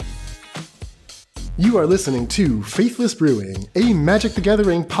You are listening to Faithless Brewing, a Magic the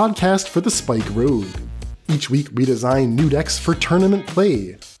Gathering podcast for the Spike Road. Each week we design new decks for tournament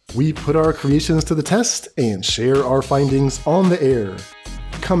play. We put our creations to the test and share our findings on the air.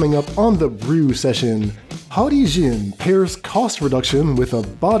 Coming up on the brew session, Howdy Jin pairs cost reduction with a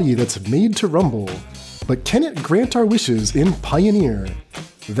body that's made to rumble. But can it grant our wishes in Pioneer?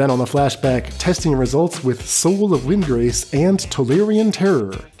 Then on the flashback, testing results with Soul of Windgrace and Tolarian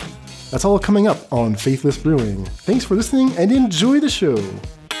Terror. That's all coming up on Faithless Brewing. Thanks for listening and enjoy the show!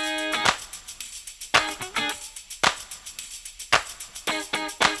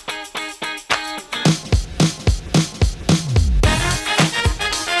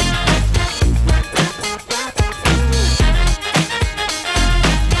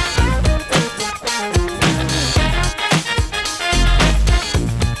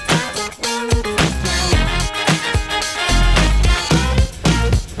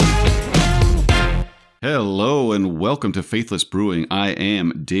 Welcome to Faithless Brewing. I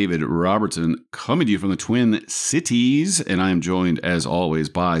am David Robertson, coming to you from the Twin Cities, and I am joined, as always,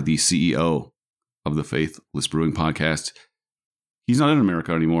 by the CEO of the Faithless Brewing podcast. He's not in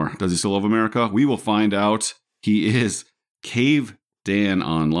America anymore. Does he still love America? We will find out. He is Cave Dan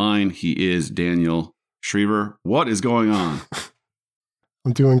online. He is Daniel Schriever. What is going on?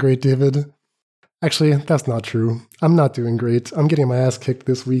 I'm doing great, David. Actually, that's not true. I'm not doing great. I'm getting my ass kicked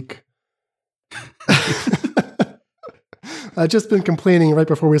this week. I've just been complaining right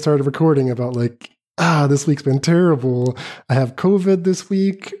before we started recording about this week's been terrible. I have COVID this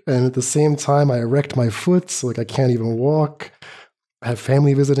week, and at the same time I wrecked my foot, so I can't even walk. I have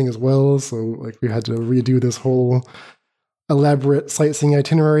family visiting as well, so we had to redo this whole elaborate sightseeing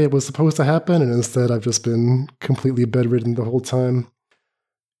itinerary that was supposed to happen, and instead I've just been completely bedridden the whole time.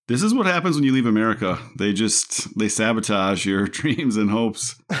 This is what happens when you leave America. They sabotage your dreams and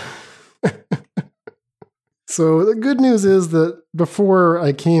hopes. So the good news is that before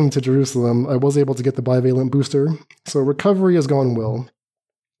I came to Jerusalem, I was able to get the bivalent booster. So recovery has gone well.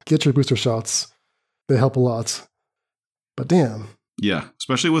 Get your booster shots. They help a lot. But damn. Yeah,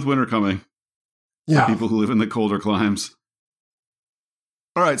 especially with winter coming. Yeah. For people who live in the colder climes.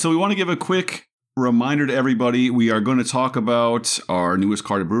 All right, so we want to give a quick reminder to everybody. We are going to talk about our newest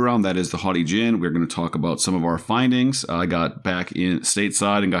card of Brew Round. That is the Haughty Djinn. We're going to talk about some of our findings. I got back in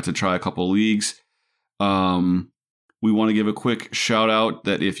stateside and got to try a couple leagues. We want to give a quick shout out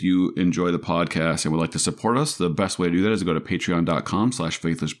that if you enjoy the podcast and would like to support us, the best way to do that is to go to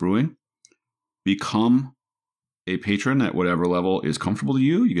patreon.com/faithlessbrewing. Become a patron at whatever level is comfortable to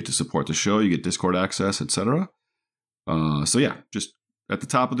you. You get to support the show, you get Discord access, etc. Just at the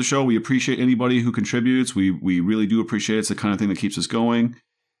top of the show, we appreciate anybody who contributes. We really do appreciate it. It's the kind of thing that keeps us going.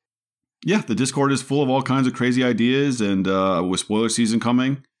 Yeah, the Discord is full of all kinds of crazy ideas, and with spoiler season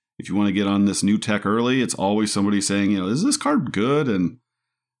coming, if you want to get on this new tech early, it's always somebody saying, is this card good? And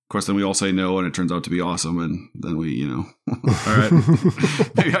of course, then we all say no, and it turns out to be awesome. And then we, all right,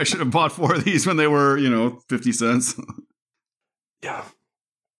 maybe I should have bought 4 of these when they were, 50 cents. Yeah.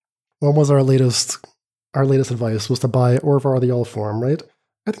 What was our latest advice was to buy Orvar the Allform, right?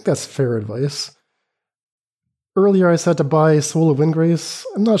 I think that's fair advice. Earlier I said to buy Soul of Windgrace.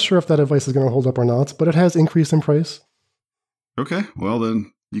 I'm not sure if that advice is going to hold up or not, but it has increased in price. Okay, well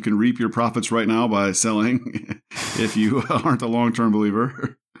then, you can reap your profits right now by selling if you aren't a long-term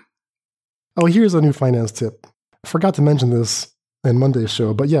believer. Oh, here's a new finance tip. I forgot to mention this in Monday's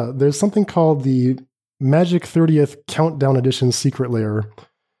show, but yeah, there's something called the Magic 30th Countdown Edition Secret Lair.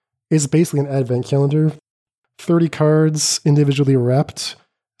 It's basically an advent calendar. 30 cards individually wrapped,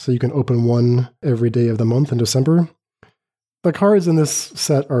 so you can open one every day of the month in December. The cards in this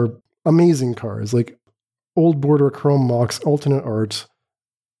set are amazing cards, like Old Border Chrome Mox alternate art,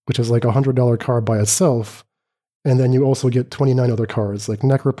 which is like $100 card by itself. And then you also get 29 other cards, like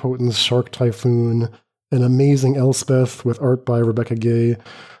Necropotence, Shark Typhoon, an amazing Elspeth with art by Rebecca Gay.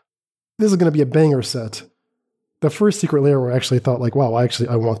 This is going to be a banger set. The first Secret Lair where I actually thought, wow,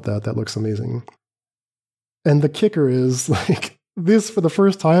 I want that. That looks amazing. And the kicker is, this for the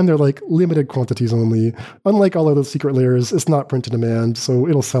first time, they're limited quantities only. Unlike all of the Secret Lairs, it's not print to demand, so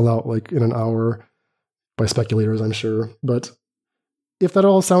it'll sell out in an hour by speculators, I'm sure. But if that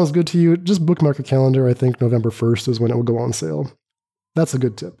all sounds good to you, just bookmark a calendar. I think November 1st is when it will go on sale. That's a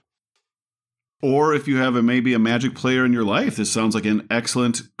good tip. Or if you have maybe a Magic player in your life, this sounds like an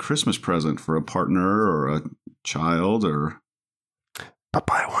excellent Christmas present for a partner or a child. But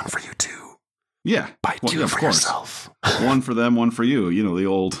buy one for you too. Yeah. Buy 2 for yourself. One for them, one for you. The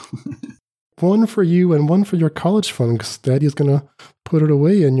old... One for you and one for your college fund, because Daddy's going to put it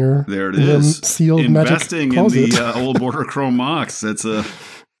away in your there it is. Sealed investing magic closet. In the Old Border Chrome Mox. That's a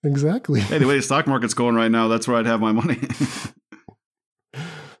Exactly. Hey, the way the stock market's going right now, that's where I'd have my money.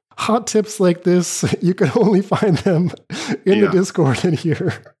 Hot tips like this, you can only find them in the Discord in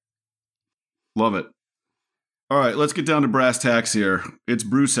here. Love it. All right, let's get down to brass tacks here. It's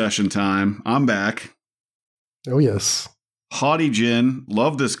brew session time. I'm back. Oh, yes. Haughty Djinn.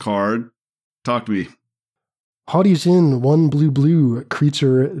 Love this card. Talk to me. Haughty Djinn, 1 blue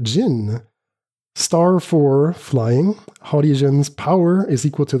creature Djinn. Star 4, flying. Haughty Djinn's power is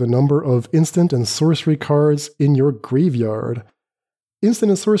equal to the number of instant and sorcery cards in your graveyard.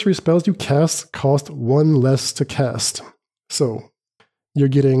 Instant and sorcery spells you cast cost 1 less to cast. So, you're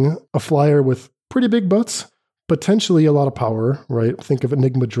getting a flyer with pretty big butts, potentially a lot of power, right? Think of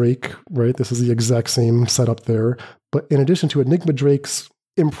Enigma Drake, right? This is the exact same setup there. But in addition to Enigma Drake's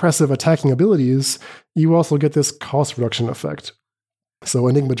impressive attacking abilities, you also get this cost reduction effect. So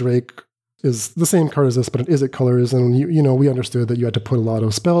Enigma Drake is the same card as this, but it is at colors, and we understood that you had to put a lot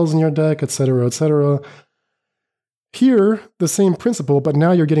of spells in your deck, etc., etc. Here, the same principle, but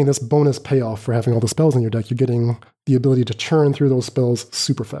now you're getting this bonus payoff for having all the spells in your deck. You're getting the ability to churn through those spells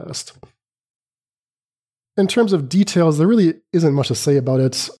super fast. In terms of details, there really isn't much to say about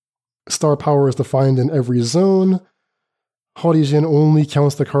it. Star power is defined in every zone. Haughty Djinn only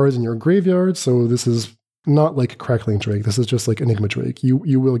counts the cards in your graveyard, so this is not like Crackling Drake. This is just like Enigma Drake. You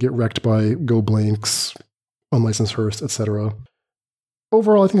will get wrecked by Go Blanks, Unlicensed Hearse, etc.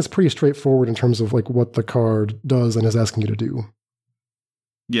 Overall, I think it's pretty straightforward in terms of like what the card does and is asking you to do.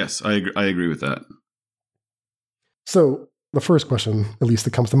 Yes, I agree with that. So the first question, at least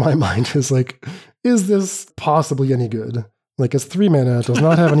that comes to my mind, is like, is this possibly any good? Like, it's 3 mana, it does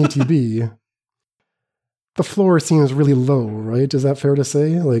not have an ETB. The floor seems really low, right? Is that fair to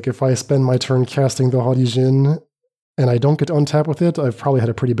say? Like, if I spend my turn casting the Haughty Djinn and I don't get to untap with it, I've probably had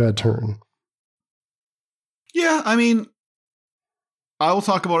a pretty bad turn. Yeah, I mean, I will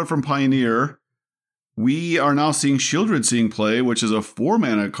talk about it from Pioneer. We are now seeing Shieldred seeing play, which is a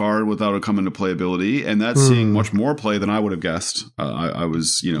 4-mana card without a come into play ability, and that's seeing much more play than I would have guessed. I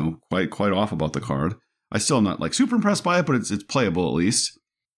was, quite off about the card. I still am not like super impressed by it, but it's playable at least.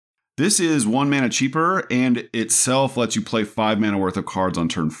 This is 1 mana cheaper, and itself lets you play 5 mana worth of cards on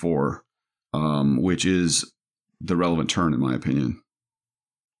turn 4, which is the relevant turn in my opinion.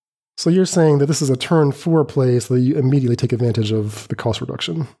 So you're saying that this is a turn 4 play, so that you immediately take advantage of the cost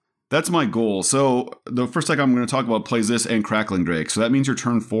reduction. That's my goal. So the first deck I'm going to talk about plays this and Crackling Drake. So that means your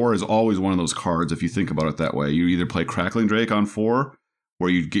turn 4 is always one of those cards if you think about it that way. You either play Crackling Drake on 4, where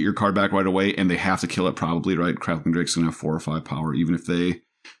you get your card back right away, and they have to kill it probably, right? Crackling Drake's going to have 4 or 5 power, even if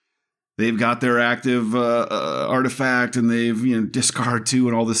they've got their active artifact and they've discard 2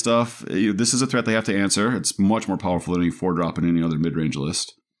 and all this stuff. This is a threat they have to answer. It's much more powerful than any 4-drop in any other mid-range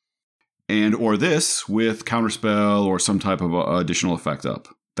list. And or this with Counterspell or some type of additional effect up.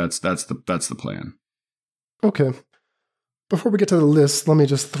 That's the plan. Okay. Before we get to the list, let me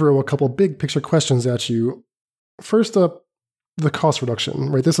just throw a couple big picture questions at you. First up, the cost reduction,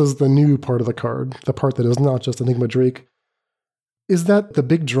 right? This is the new part of the card, the part that is not just Enigma Drake. Is that the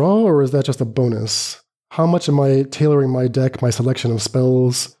big draw, or is that just a bonus? How much am I tailoring my deck, my selection of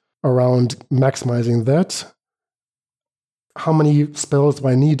spells, around maximizing that? How many spells do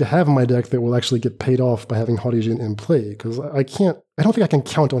I need to have in my deck that will actually get paid off by having Haughty Djinn in play? Because I don't think I can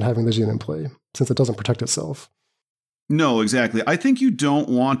count on having the Djinn in play, since it doesn't protect itself. No, exactly. I think you don't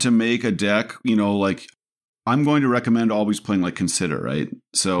want to make a deck, like, I'm going to recommend always playing like Consider, right?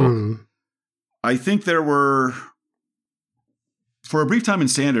 So I think there were, for a brief time in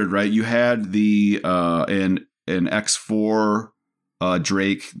Standard, right, you had the an X4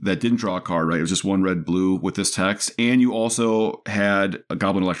 Drake that didn't draw a card, right? It was just 1 red-blue with this text. And you also had a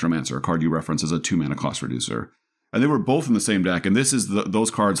Goblin Electromancer, a card you reference as a 2-mana cost reducer. And they were both in the same deck. And this is those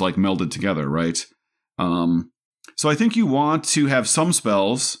cards like melded together, right? So I think you want to have some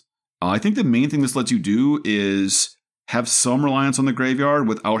spells. I think the main thing this lets you do is have some reliance on the graveyard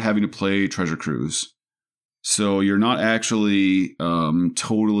without having to play Treasure Cruise. So you're not actually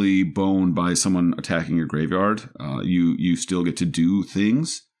totally boned by someone attacking your graveyard. You still get to do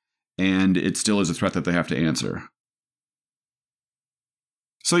things, and it still is a threat that they have to answer.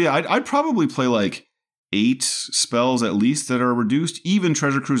 So yeah, I'd probably play like 8 spells at least that are reduced. Even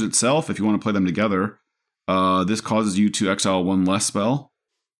Treasure Cruise itself, if you want to play them together, this causes you to exile 1 less spell.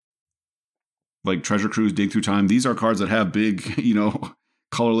 Like Treasure Cruise, Dig Through Time. These are cards that have big,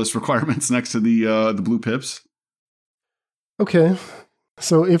 colorless requirements next to the blue pips. Okay.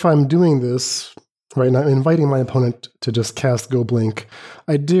 So if I'm doing this, right, and I'm inviting my opponent to just cast Go Blink,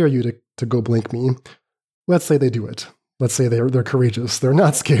 I dare you to Go Blink me. Let's say they do it. let's say they're courageous. They're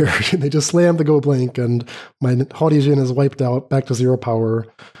not scared. They just slam the Go Blank, and my Haughty Djinn is wiped out, back to 0 power.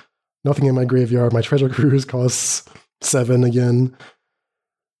 Nothing in my graveyard. My Treasure Cruise costs 7 again.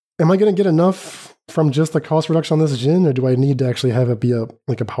 Am I going to get enough from just the cost reduction on this Djinn, or do I need to actually have it be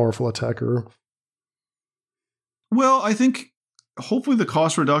a powerful attacker? Well, I think hopefully the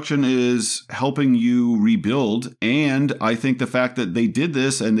cost reduction is helping you rebuild, and I think the fact that they did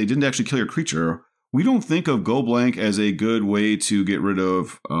this and they didn't actually kill your creature, we don't think of Go Blank as a good way to get rid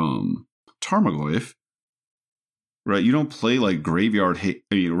of Tarmogoyf, right? You don't play like Graveyard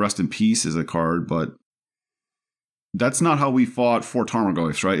Rest in Peace as a card, but that's not how we fought for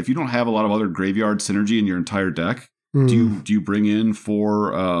Tarmogoyfs, right? If you don't have a lot of other graveyard synergy in your entire deck, do you bring in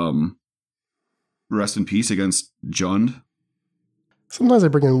for Rest in Peace against Jund? Sometimes I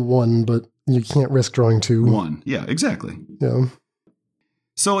bring in 1, but you can't risk drawing 2. 1, yeah, exactly. Yeah.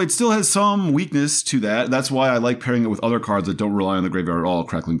 So it still has some weakness to that. That's why I like pairing it with other cards that don't rely on the graveyard at all.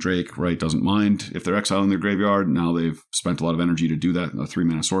 Crackling Drake, right, doesn't mind if they're exiling their graveyard. Now they've spent a lot of energy to do that. A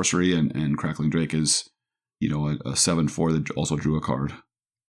 3-mana sorcery, and Crackling Drake is, a 7/4 that also drew a card.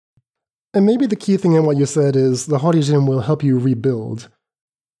 And maybe the key thing in what you said is the Haughty Djinn will help you rebuild.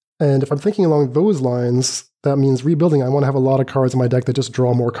 And if I'm thinking along those lines, that means rebuilding. I want to have a lot of cards in my deck that just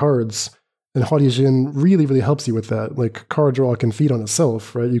draw more cards. And Haughty Djinn really, really helps you with that. Like, card draw can feed on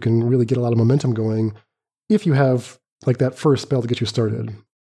itself, right? You can really get a lot of momentum going if you have, like, that first spell to get you started.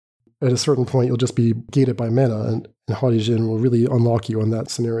 At a certain point, you'll just be gated by mana, and Haughty Djinn will really unlock you in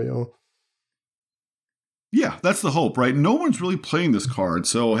that scenario. Yeah, that's the hope, right? No one's really playing this card,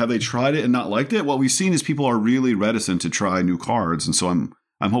 so have they tried it and not liked it? What we've seen is people are really reticent to try new cards, and so I'm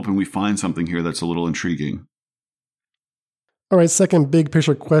hoping we find something here that's a little intriguing. All right, second big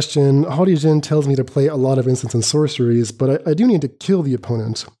picture question. Haughty Djinn tells me to play a lot of instants and sorceries, but I do need to kill the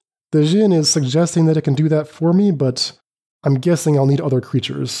opponent. The Djinn is suggesting that it can do that for me, but I'm guessing I'll need other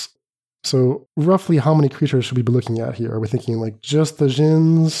creatures. So roughly how many creatures should we be looking at here? Are we thinking like just the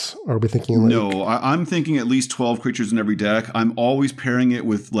Djinns? Or are we thinking like... No, I'm thinking at least 12 creatures in every deck. I'm always pairing it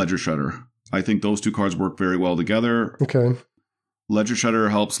with Ledger Shredder. I think those two cards work very well together. Okay. Ledger Shredder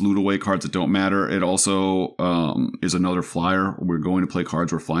helps loot away cards that don't matter. It also is another flyer. We're going to play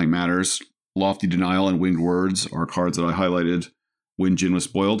cards where flying matters. Lofty Denial and Winged Words are cards that I highlighted when Djinn was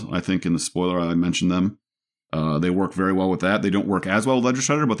spoiled. I think in the spoiler I mentioned them. They work very well with that. They don't work as well with Ledger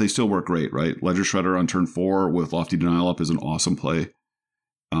Shredder, but they still work great, right? Ledger Shredder on turn 4 with Lofty Denial up is an awesome play.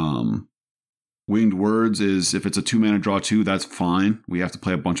 Winged Words is, if it's a 2-mana draw 2, that's fine. We have to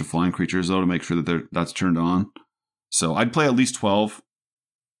play a bunch of flying creatures, though, to make sure that that's turned on. So I'd play at least 12.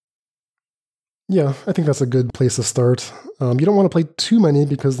 Yeah, I think that's a good place to start. You don't want to play too many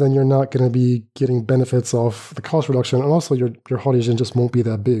because then you're not going to be getting benefits off the cost reduction. And also your Haughty Djinn just won't be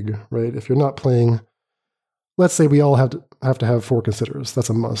that big, right? If you're not playing, let's say we all have to have 4 considers. That's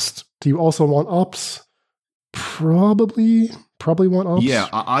a must. Do you also want ops? Probably want ops. Yeah,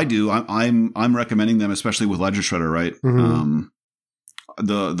 I do. I'm recommending them, especially with Ledger Shredder, right? Mm-hmm.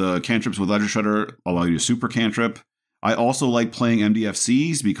 The cantrips with Ledger Shredder allow you to super cantrip. I also like playing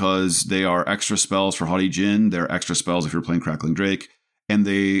MDFCs because they are extra spells for Haughty Djinn. They're extra spells if you're playing Crackling Drake. And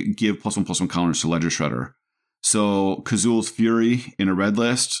they give +1/+1 counters to Ledger Shredder. So Kazul's Fury in a red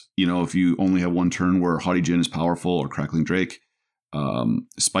list, if you only have one turn where Haughty Djinn is powerful, or Crackling Drake,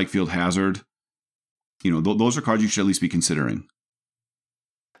 Spikefield Hazard, those are cards you should at least be considering.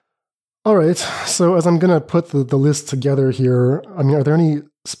 All right, so as I'm going to put the list together here, are there any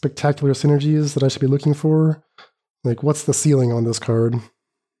spectacular synergies that I should be looking for? Like, what's the ceiling on this card?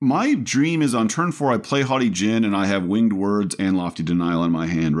 My dream is on turn 4, I play Haughty Djinn and I have Winged Words and Lofty Denial in my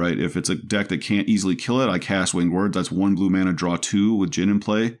hand, right? If it's a deck that can't easily kill it, I cast Winged Words. That's 1 blue mana, draw 2 with Djinn in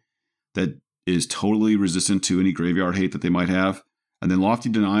play. That is totally resistant to any graveyard hate that they might have. And then Lofty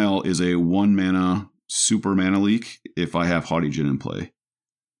Denial is a 1 mana super mana leak if I have Haughty Djinn in play.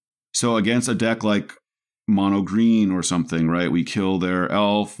 So against a deck like Mono Green or something, right? We kill their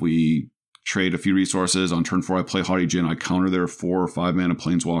elf, we trade a few resources. On turn 4, I play Haughty Djinn. I counter their 4 or 5 mana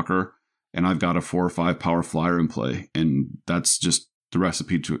Planeswalker, and I've got a 4 or 5 power flyer in play. And that's just the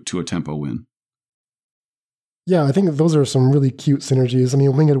recipe to a tempo win. Yeah, I think those are some really cute synergies.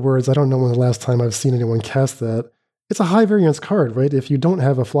 Winged Words, I don't know when the last time I've seen anyone cast that. It's a high variance card, right? If you don't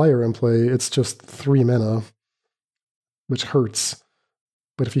have a flyer in play, it's just 3 mana, which hurts.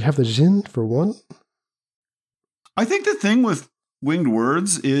 But if you have the Djinn for 1... I think the thing with Winged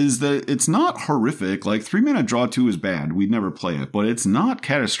Words is that it's not horrific. Like 3 mana draw 2 is bad. We'd never play it, but it's not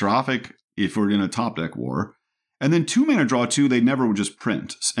catastrophic if we're in a top deck war. And then 2 mana draw 2, they never would just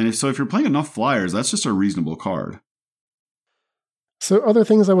print. And if you're playing enough flyers, that's just a reasonable card. So other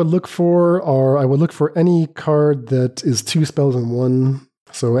things I would look for are I would look for any card that is 2 spells in one.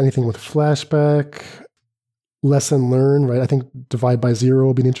 So anything with flashback, lesson learn, right? I think divide by 0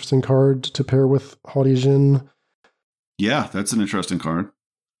 will be an interesting card to pair with Haughty Djinn. Yeah, that's an interesting card.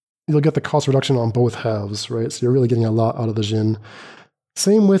 You'll get the cost reduction on both halves, right? So you're really getting a lot out of the Djinn.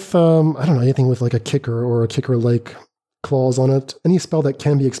 Same with, I don't know, anything with like a kicker or a kicker-like clause on it. Any spell that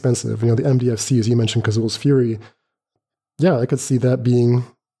can be expensive. The MDFC, as you mentioned, Kazul's Fury. Yeah, I could see that being,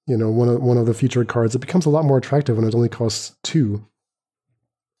 one of the featured cards. It becomes a lot more attractive when it only costs 2.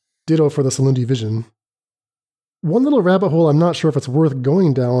 Ditto for the Salundi Vision. One little rabbit hole I'm not sure if it's worth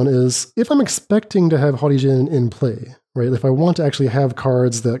going down is if I'm expecting to have Haughty Djinn in play, right? If I want to actually have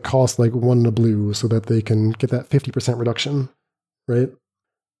cards that cost like 1 in a blue so that they can get that 50% reduction, right?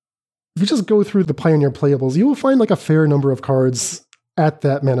 If you just go through the Pioneer playables, you will find like a fair number of cards at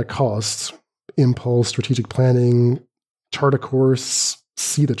that mana cost. Impulse, Strategic Planning, Chart a Course,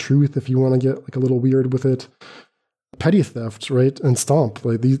 See the Truth if you want to get like a little weird with it. Petty Theft, right? And Stomp.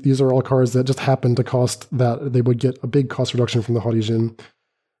 Like these are all cards that just happen to cost that. They would get a big cost reduction from the Haughty Djinn.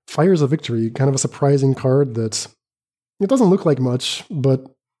 Fires of Victory, kind of a surprising card that it doesn't look like much, but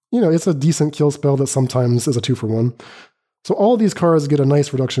it's a decent kill spell that sometimes is a 2-for-1. So all of these cards get a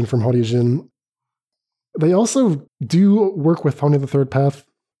nice reduction from Haughty Djinn. They also do work with Founding the Third Path.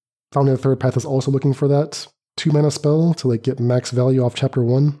 Founding the Third Path is also looking for that 2 mana spell to like get max value off Chapter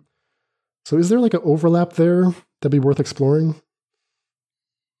 1. So is there like an overlap there that'd be worth exploring?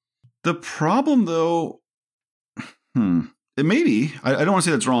 The problem, though, it may be. I don't want to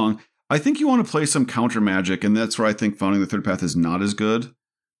say that's wrong. I think you want to play some counter magic, and that's where I think Founding the Third Path is not as good.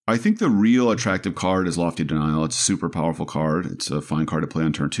 I think the real attractive card is Lofty Denial. It's a super powerful card. It's a fine card to play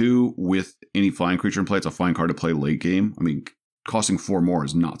on turn 2. With any flying creature in play, it's a fine card to play late game. I mean, costing 4 more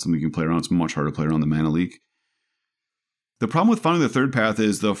is not something you can play around. It's much harder to play around the Mana Leak. The problem with Founding the Third Path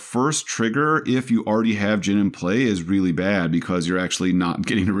is the first trigger, if you already have Djinn in play, is really bad because you're actually not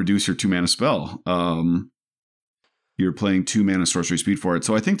getting to reduce your 2 mana spell. You're playing 2 mana sorcery speed for it.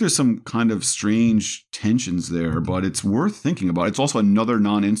 So I think there's some kind of strange tensions there, but it's worth thinking about. It's also another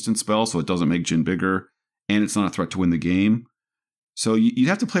non-instant spell, so it doesn't make Djinn bigger, and it's not a threat to win the game. So you'd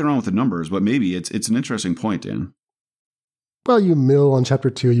have to play around with the numbers, but maybe it's an interesting point, Dan. Well, you mill on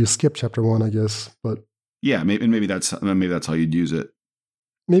Chapter 2, you skip Chapter 1, I guess, but yeah, maybe that's how you'd use it.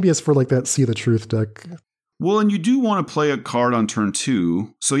 Maybe it's for like that See the Truth deck. Well, and you do want to play a card on turn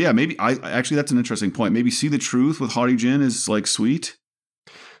 2. So yeah, maybe actually that's an interesting point. Maybe See the Truth with Haughty Djinn is like sweet.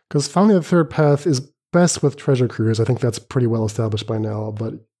 Because Founding the Third Path is best with Treasure Cruise. I think that's pretty well established by now,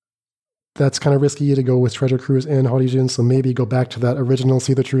 but that's kind of risky to go with Treasure Cruise and Haughty Djinn, so maybe go back to that original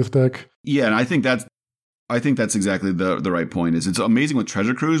See the Truth deck. Yeah, and I think that's exactly the right point. It's amazing with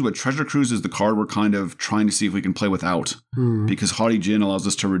Treasure Cruise, but Treasure Cruise is the card we're kind of trying to see if we can play without. Because Haughty Djinn allows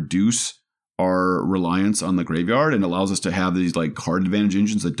us to reduce our reliance on the graveyard and allows us to have these like card advantage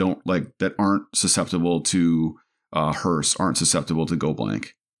engines that aren't susceptible to Hearse, aren't susceptible to Go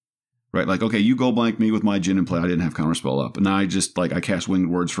Blank. Right? Like, okay, you Go Blank me with my Djinn in play. I didn't have Counterspell up. And now I just I cast Winged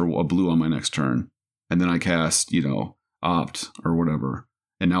Words for a blue on my next turn. And then I cast, Opt or whatever.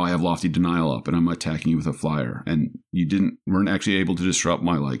 And now I have Lofty Denial up and I'm attacking you with a flyer. And you weren't actually able to disrupt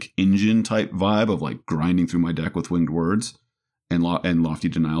my like engine type vibe of like grinding through my deck with Winged Words and Lofty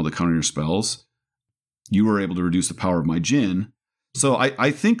Denial to counter your spells. You were able to reduce the power of my Djinn. So I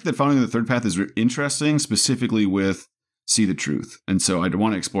think that Founding the Third Path is interesting, specifically with See the Truth. And so I'd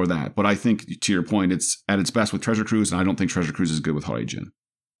want to explore that. But I think, to your point, it's at its best with Treasure Cruise, and I don't think Treasure Cruise is good with Haughty Djinn.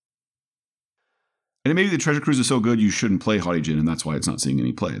 And maybe the Treasure Cruise is so good you shouldn't play Haughty Djinn, and that's why it's not seeing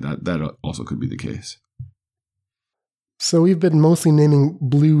any play. That also could be the case. So we've been mostly naming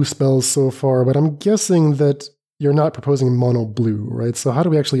blue spells so far, but I'm guessing that you're not proposing mono blue, right? So how do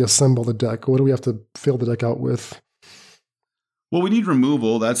we actually assemble the deck? What do we have to fill the deck out with? Well, we need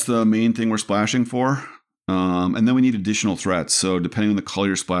removal. That's the main thing we're splashing for. And then we need additional threats. So depending on the color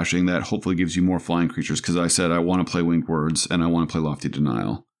you're splashing, that hopefully gives you more flying creatures. Because I said I want to play Winged Words and I want to play Lofty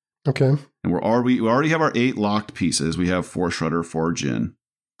Denial. Okay. And we already have our 8 locked pieces. We have 4 Shredder, 4 Djinn.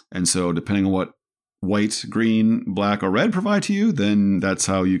 And so depending on what white, green, black, or red provide to you, then that's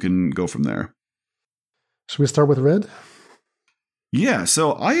how you can go from there. Should we start with red? Yeah,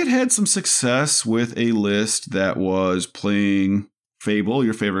 so I had some success with a list that was playing Fable,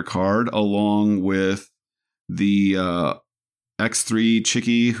 your favorite card, along with the X3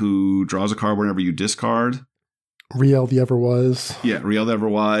 Chicky who draws a card whenever you discard. Riel the Everwise. Yeah, Riel the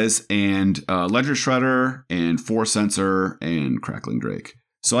Everwise, and Ledger Shredder, and Force Sensor, and Crackling Drake.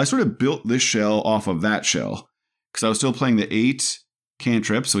 So I sort of built this shell off of that shell, because I was still playing the 8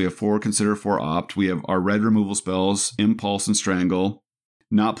 cantrips. So we have 4 Consider, 4 Opt. We have our red removal spells, Impulse and Strangle.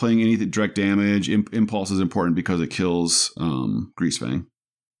 Not playing any direct damage. Impulse is important because it kills Greasefang.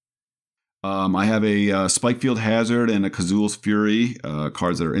 I have a Spikefield Hazard and a Kazul's Fury,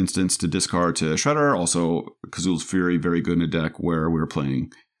 cards that are instants to discard to Shredder. Also, Kazul's Fury, very good in a deck where we're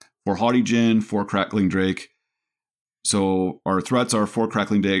playing 4 Haughty Djinn, 4 Crackling Drake. So our threats are 4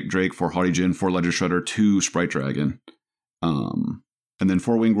 Crackling Drake, 4 Haughty Djinn, 4 Ledger Shredder, 2 Sprite Dragon. And then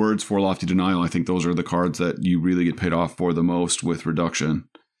 4 Winged Words, 4 Lofty Denial. I think those are the cards that you really get paid off for the most with reduction.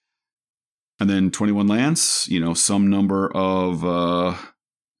 And then 21 lands, some number of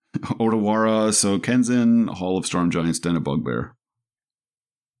Otawara, so Kenzin, Hall of Storm Giants, Den of Bugbear.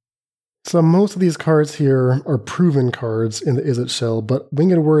 So most of these cards here are proven cards in the Izzet shell, but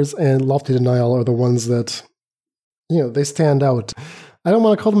Winged Words and Lofty Denial are the ones that, they stand out. I don't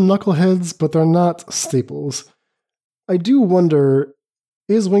want to call them knuckleheads, but they're not staples. I do wonder,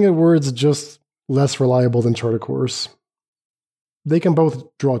 is Winged Words just less reliable than Chart a Course? They can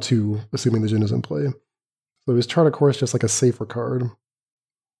both draw 2, assuming the Djinn is in play. So is Chart a Course just like a safer card?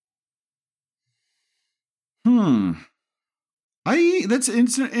 That's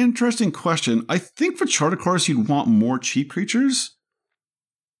an interesting question. I think for Chart a Course, you'd want more cheap creatures.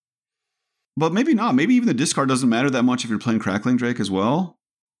 But maybe not. Maybe even the discard doesn't matter that much if you're playing Crackling Drake as well.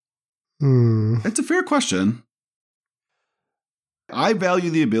 It's a fair question. I value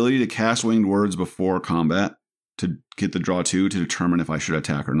the ability to cast Winged Words before combat to get the draw 2 to determine if I should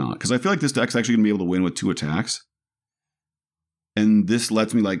attack or not. Because I feel like this deck's actually going to be able to win with 2 attacks. And this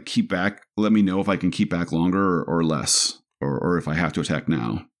lets me let me know if I can keep back longer or less, or if I have to attack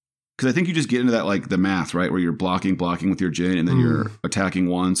now. Because I think you just get into that, the math, right? Where you're blocking with your Djinn, and then you're attacking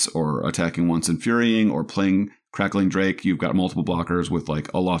once and Furying, or playing Crackling Drake. You've got multiple blockers with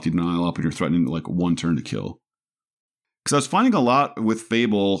a Lofty Denial up, and you're threatening 1 turn to kill. Because I was finding a lot with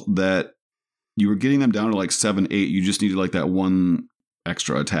Fable that you were getting them down to 7, 8. You just needed that 1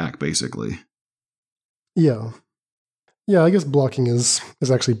 extra attack, basically. Yeah. Yeah, I guess blocking is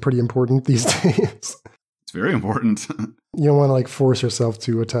actually pretty important these days. It's very important. You don't want to force yourself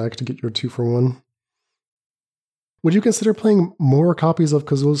to attack to get your 2 for 1. Would you consider playing more copies of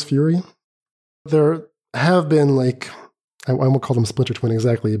Kazul's Fury? There have been I won't call them Splinter Twin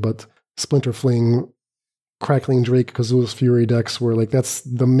exactly, but Splinter Fling, Crackling Drake, Kazul's Fury decks where that's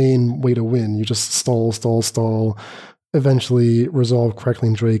the main way to win. You just stall, eventually resolve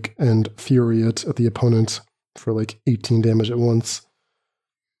Crackling Drake and Fury it at the opponent for 18 damage at once.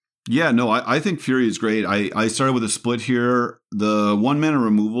 Yeah, no, I think Fury is great. I started with a split here. The 1-mana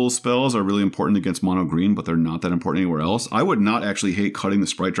removal spells are really important against mono green, but they're not that important anywhere else. I would not actually hate cutting the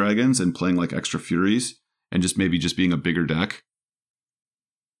Sprite Dragons and playing extra Furies and just being a bigger deck.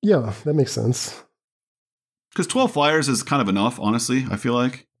 Yeah, that makes sense. Because 12 Flyers is kind of enough, honestly, I feel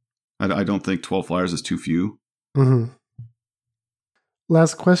like. I don't think 12 Flyers is too few. Mm-hmm.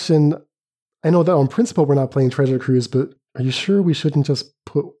 Last question. I know that on principle we're not playing Treasure Cruise, but are you sure we shouldn't just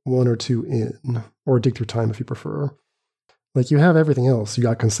put 1 or 2 in? Or Dig Through Time if you prefer. You have everything else. You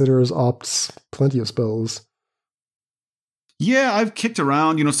got Considers, Opts, plenty of spells. Yeah, I've kicked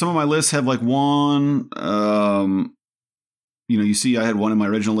around. Some of my lists have 1. You see I had 1 in my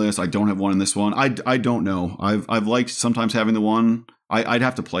original list. I don't have 1 in this one. I don't know. I've liked sometimes having the 1. I'd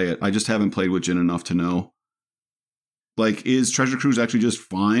have to play it. I just haven't played with Djinn enough to know. Is Treasure Cruise actually just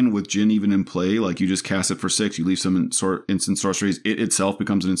fine with Djinn even in play? You just cast it for 6, you leave some instant sorceries. It itself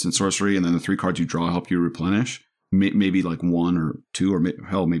becomes an instant sorcery, and then the 3 cards you draw help you replenish. Maybe 1 or 2, or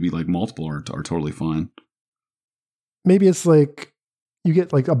maybe multiple are totally fine. Maybe it's you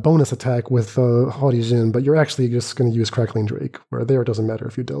get a bonus attack with Haughty Djinn, but you're actually just going to use Crackling Drake, where there it doesn't matter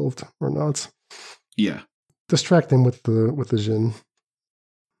if you delved or not. Yeah. Distract them with the Djinn.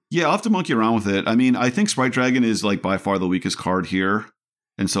 Yeah, I'll have to monkey around with it. I mean, I think Sprite Dragon is by far the weakest card here.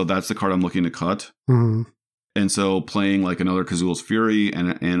 And so that's the card I'm looking to cut. Mm-hmm. And so playing another Kazul's Fury and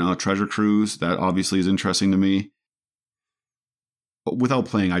a Treasure Cruise, that obviously is interesting to me. But without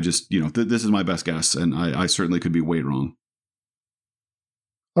playing, I just, this is my best guess. And I certainly could be way wrong.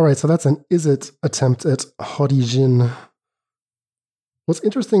 All right, so that's an Izzet attempt at Haughty Djinn. What's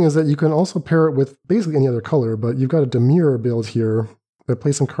interesting is that you can also pair it with basically any other color, but you've got a Dimir build here that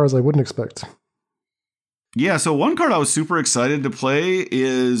plays some cards I wouldn't expect. Yeah, so one card I was super excited to play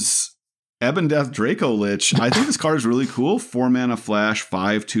is Ebon Death Draco Lich. I think this card is really cool. 4 mana flash,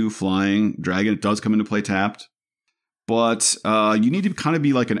 5/2 flying dragon. It does come into play tapped. But you need to kind of be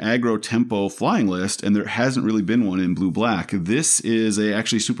an aggro tempo flying list, and there hasn't really been one in blue-black. This is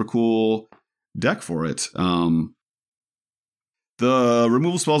actually super cool deck for it. The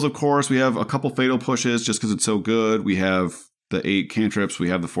removal spells, of course, we have a couple fatal pushes just because it's so good. We have the 8 cantrips, we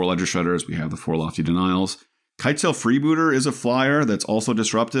have the 4 Ledger Shudders, we have the 4 Lofty Denials. Kitesail Freebooter is a flyer that's also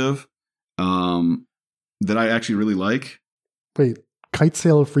disruptive that I actually really like. Wait,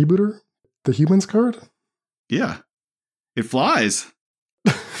 Kitesail Freebooter? The humans card? Yeah. It flies.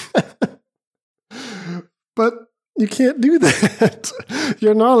 But you can't do that.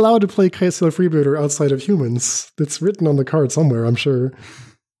 You're not allowed to play Kitesail Freebooter outside of humans. It's written on the card somewhere, I'm sure.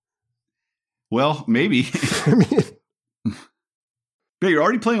 Well, maybe. I mean... Yeah, you're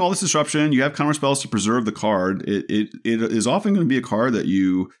already playing all this disruption. You have counter spells to preserve the card. It is often going to be a card that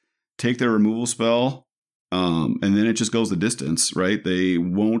you take their removal spell, and then it just goes the distance, right? They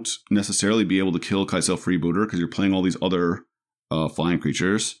won't necessarily be able to kill Kitesail Freebooter because you're playing all these other flying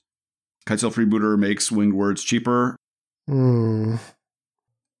creatures. Kitesail Freebooter makes winged words cheaper. All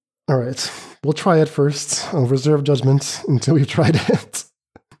right. We'll try it first. I'll reserve judgment until we've tried it.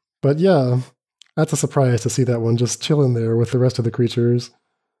 But yeah... That's a surprise to see that one just chilling there with the rest of the creatures.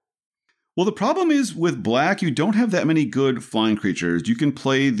 Well, the problem is with black, you don't have that many good flying creatures. You can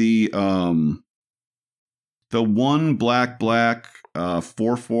play the 1 black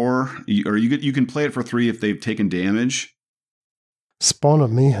 4/4, or you can play it for 3 if they've taken damage. Spawn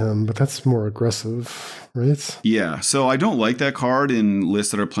of Mayhem, but that's more aggressive, right? Yeah, so I don't like that card in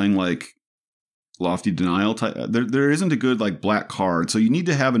lists that are playing like Lofty Denial type. There isn't a good like black card, so you need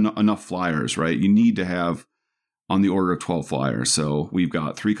to have enough flyers, right? You need to have on the order of 12 flyers. So we've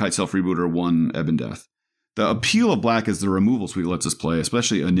got 3 Kitesail Freebooter, 1 Ebon Death. The appeal of black is the removal suite lets us play,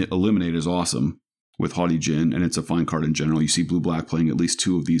 especially Eliminate is awesome with Haughty Djinn, and it's a fine card in general. You see blue-black playing at least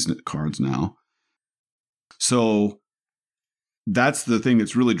 2 of these cards now. So that's the thing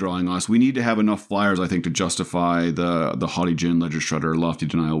that's really drawing us. We need to have enough flyers, I think, to justify the Haughty Djinn, Ledger Shudder, Lofty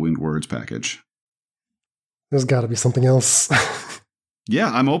Denial, Winged Words package. There's got to be something else.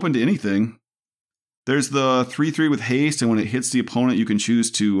 Yeah, I'm open to anything. There's the 3/3 with haste, and when it hits the opponent, you can choose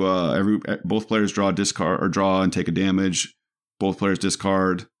to both players draw and take a damage. Both players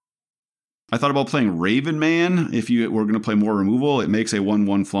discard. I thought about playing Raven Man. If you were going to play more removal, it makes a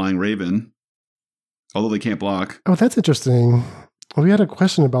 1/1 flying Raven, although they can't block. Oh, that's interesting. We had a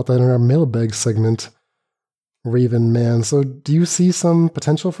question about that in our mailbag segment. Raven Man. So, do you see some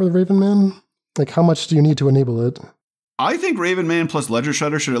potential for the Raven Man? Like, how much do you need to enable it? I think Raven Man plus Ledger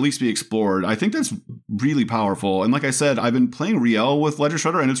Shudder should at least be explored. I think that's really powerful. And like I said, I've been playing Riel with Ledger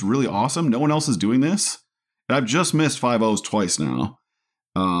Shudder, and it's really awesome. No one else is doing this. And I've just missed 5-0s twice now.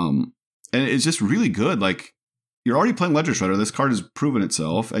 And it's just really good. Like, you're already playing Ledger Shudder. This card has proven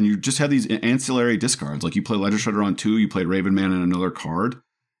itself. And you just have these ancillary discards. Like, you play Ledger Shudder on 2, you play Raven Man and another card.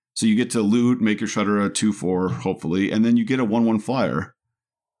 So you get to loot, make your Shudder a 2/4, hopefully. And then you get a 1/1 flyer.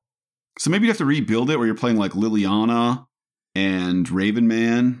 So maybe you have to rebuild it where you're playing like Liliana and Raven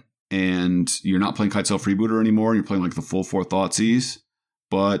Man, and you're not playing Kitesail Freebooter anymore. You're playing like the full 4 Thoughtseize.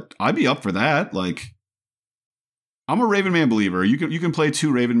 But I'd be up for that. Like, I'm a Raven Man believer. You can play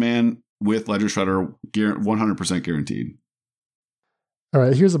 2 Raven Man with Ledger Shudder, 100% guaranteed. All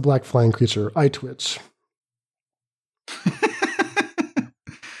right, here's a black flying creature, Eye Twitch.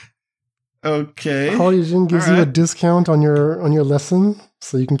 Okay. Haughty Djinn gives you a discount on your lesson,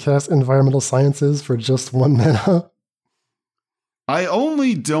 so you can cast Environmental Sciences for just 1 mana. I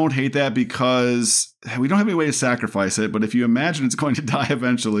only don't hate that because we don't have any way to sacrifice it, but if you imagine it's going to die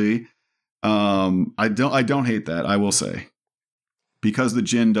eventually, I don't hate that, I will say. Because the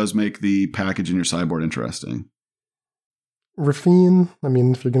Djinn does make the package in your sideboard interesting. Raffine, I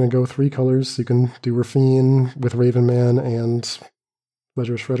mean, if you're going to go 3 colors, you can do Raffine with Raven Man and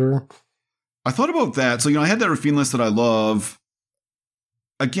Ledger Shredder. I thought about that. So, I had that Raffine list that I love.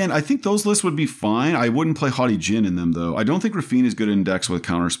 Again, I think those lists would be fine. I wouldn't play Haughty Djinn in them, though. I don't think Raffine is good in decks with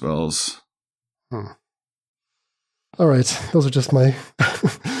counterspells. All right. Those are just my...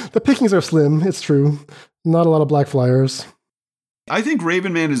 The pickings are slim, it's true. Not a lot of black flyers. I think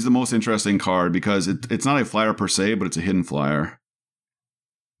Raven Man is the most interesting card because it's not a flyer per se, but it's a hidden flyer.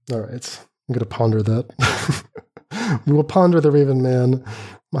 All right. I'm going to ponder that. We will ponder the Raven Man.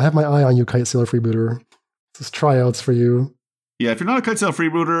 I have my eye on you, Kitesail Freebooter. This is tryouts for you. Yeah, if you're not a Kitesail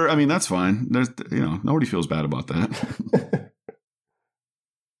Freebooter, I mean, that's fine. There's, nobody feels bad about that.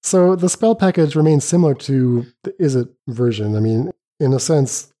 So the spell package remains similar to the Izzet version. I mean, in a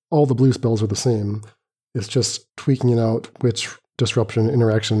sense, all the blue spells are the same. It's just tweaking it out which disruption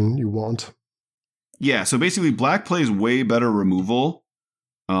interaction you want. Yeah, so basically black plays way better removal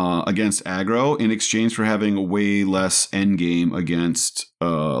against aggro in exchange for having way less endgame against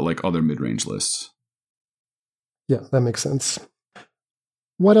like other mid-range lists. Yeah, that makes sense.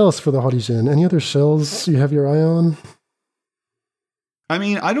 What else for the Haughty Djinn? Any other shells you have your eye on? I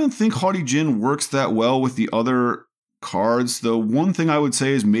mean, I don't think Haughty Djinn works that well with the other cards. The one thing I would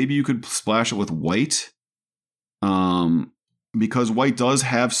say is maybe you could splash it with white. Because white does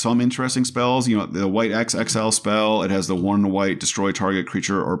have some interesting spells. You know, the white XXL spell, it has the 1 white, destroy target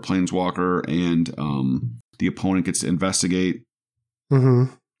creature or planeswalker, and the opponent gets to investigate.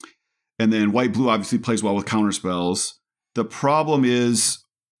 Mm-hmm. And then white-blue obviously plays well with counter spells. The problem is,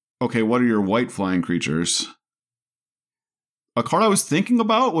 okay, what are your white flying creatures? A card I was thinking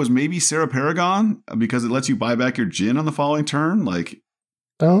about was maybe Sarah Paragon, because it lets you buy back your Djinn on the following turn. Like,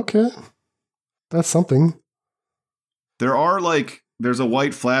 okay. That's something. There's a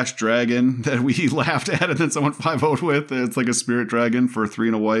white flash dragon that we laughed at and then someone 5-0'd with. It's like a spirit dragon for 3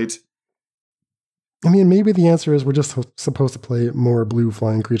 and a white. I mean, maybe the answer is we're just supposed to play more blue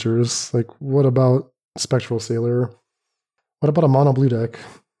flying creatures. Like, what about Spectral Sailor? What about a mono blue deck?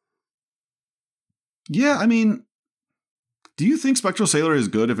 Yeah, I mean, do you think Spectral Sailor is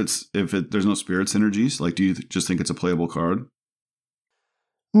good if there's no spirit synergies? Like, do you just think it's a playable card?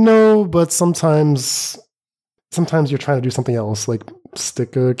 No, but sometimes you're trying to do something else, like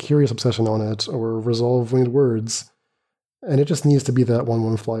stick a Curious Obsession on it or resolve Winged Words, and it just needs to be that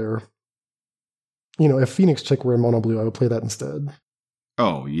 1/1 flyer. You know, if Phoenix Chick were in mono blue, I would play that instead.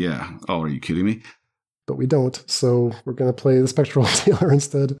 Oh, yeah. Oh, are you kidding me? But we don't, so we're going to play the Spectral Sailor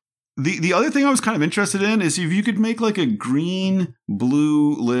instead. The other thing I was kind of interested in is if you could make like a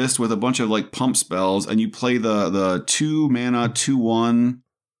green-blue list with a bunch of like pump spells, and you play the 2 mana, 2/1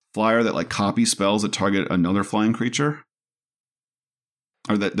 flyer that like copy spells that target another flying creature.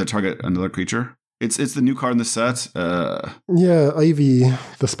 Or that target another creature. It's the new card in the set. Yeah, Ivy,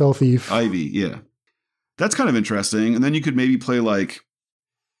 the Spell Thief. Ivy, yeah. That's kind of interesting. And then you could maybe play like,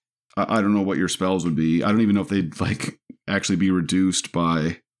 I don't know what your spells would be. I don't even know if they'd like actually be reduced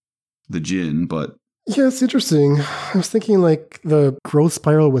by the Djinn, but yeah, it's interesting. I was thinking like the Growth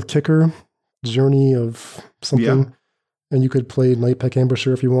Spiral with Kicker, Journey of something. Yeah. And you could play Nightpeck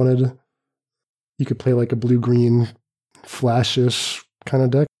Ambusher if you wanted. You could play like a blue-green flash-ish kind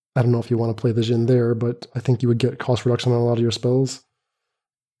of deck. I don't know if you want to play the Djinn there, but I think you would get cost reduction on a lot of your spells.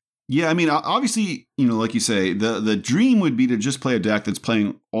 Yeah, I mean, obviously, you know, like you say, the dream would be to just play a deck that's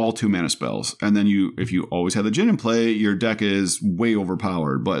playing all 2 mana spells. And then if you always have the Djinn in play, your deck is way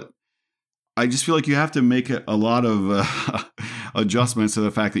overpowered. But I just feel like you have to make a lot of adjustments to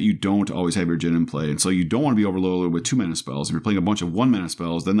the fact that you don't always have your Djinn in play. And so you don't want to be overloaded with 2 mana spells. If you're playing a bunch of 1 mana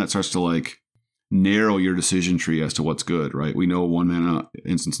spells, then that starts to like narrow your decision tree as to what's good, right? We know 1 mana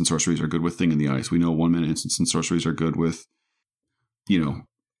instants and sorceries are good with Thing in the Ice. We know 1 mana instants and sorceries are good with, you know,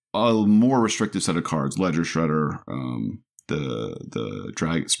 a more restrictive set of cards, Ledger Shredder,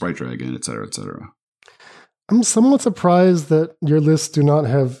 the Sprite Dragon, et cetera, et cetera. I'm somewhat surprised that your lists do not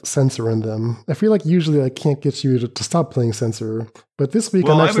have Censor in them. I feel like usually I can't get you to stop playing Censor, but this week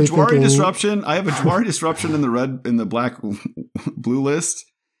I'm actually thinking... I have a Jwari Disruption in the black blue list,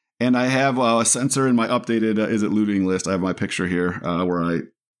 and I have a Censor in my updated Is It Looting list. I have my picture here where I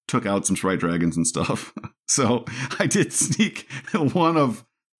took out some Sprite Dragons and stuff. So I did sneak one of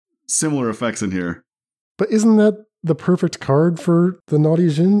similar effects in here. But isn't that the perfect card for the Naughty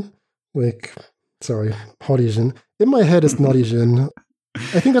Djinn? Like... Sorry, Haughty Djinn. In my head, it's Naughty Djinn.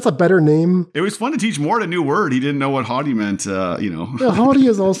 I think that's a better name. It was fun to teach Mort a new word. He didn't know what Haughty meant, you know. Yeah, Haughty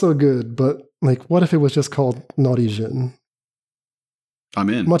is also good, but like, what if it was just called Naughty Djinn? I'm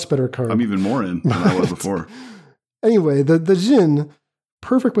in. Much better card. I'm even more in than I was before. Anyway, the Djinn,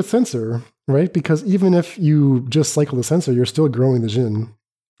 perfect with Censor, right? Because even if you just cycle the Censor, you're still growing the Djinn.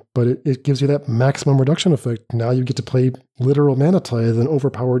 But it gives you that maximum reduction effect. Now you get to play literal Mana Tithe, an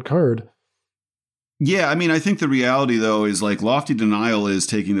overpowered card. Yeah, I mean, I think the reality though is like Lofty Denial is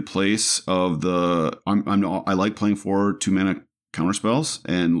taking the place of the. I like playing 4 2 mana counter spells,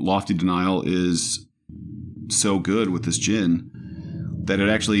 and Lofty Denial is so good with this Djinn that it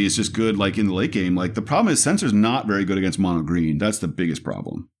actually is just good like in the late game. Like the problem is Censor's not very good against mono green. That's the biggest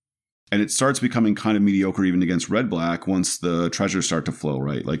problem, and it starts becoming kind of mediocre even against red black once the treasures start to flow.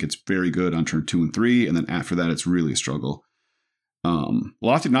 Right, like it's very good on turn 2 and 3, and then after that it's really a struggle.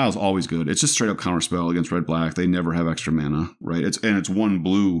 Lofty Denial is always good. It's just straight up counter spell against red black. They never have extra mana, right? It's 1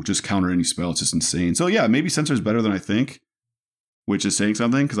 blue, just counter any spell. It's just insane. So yeah, maybe Censor is better than I think, which is saying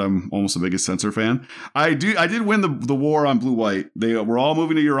something because I'm almost the biggest Censor fan. I did win the war on blue white. They were all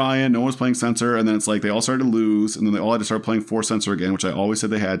moving to Urian. No one was playing Censor, and then it's like they all started to lose, and then they all had to start playing 4 Censor again, which I always said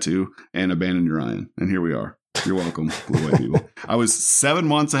they had to, and abandon Urian. And here we are. You're welcome, blue white people. I was 7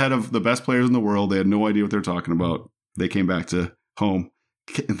 months ahead of the best players in the world. They had no idea what they're talking about. They came back to home.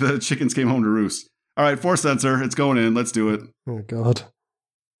 The chickens came home to roost. All right, 4 Censor. It's going in. Let's do it. Oh, God.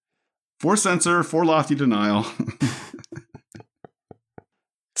 4 Censor, 4 Lofty Denial.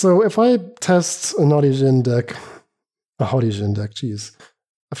 So if I test a Naughty Djinn deck A Haughty Djinn deck, geez.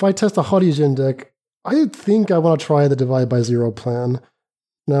 If I test a Haughty Djinn deck, I think I want to try the Divide by Zero plan.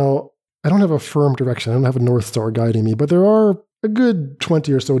 Now, I don't have a firm direction. I don't have a North Star guiding me, but there are a good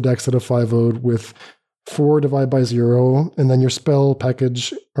 20 or so decks that have 5-0'd with 4 Divide by Zero, and then your spell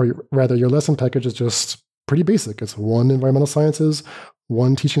package, or rather your lesson package, is just pretty basic. It's 1 Environmental Sciences,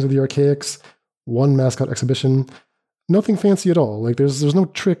 1 Teachings of the Archaics, 1 Mascot Exhibition. Nothing fancy at all. Like there's no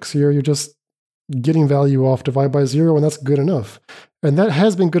tricks here. You're just getting value off Divide by Zero, and that's good enough. And that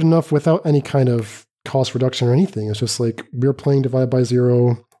has been good enough without any kind of cost reduction or anything. It's just like we're playing Divide by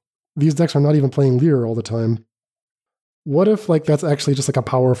Zero. These decks are not even playing Leer all the time. What if like that's actually just like a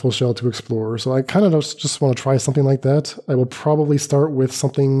powerful shell to explore? So I kind of just want to try something like that. I will probably start with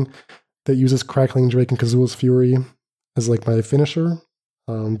something that uses Crackling Drake and Kazul's Fury as like my finisher.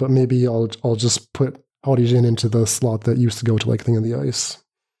 But maybe I'll just put Haughty Djinn into the slot that used to go to like Thing of the Ice.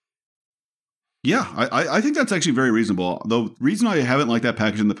 Yeah, I think that's actually very reasonable. The reason I haven't liked that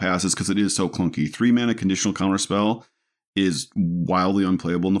package in the past is because it is so clunky. 3 mana conditional counterspell is wildly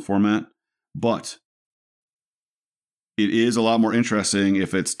unplayable in the format, but it is a lot more interesting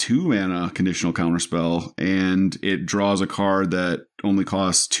if it's 2 mana conditional counterspell and it draws a card that only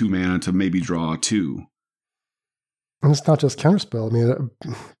costs 2 mana to maybe draw 2. And it's not just counterspell. I mean,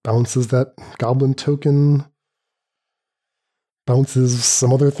 it bounces that goblin token, bounces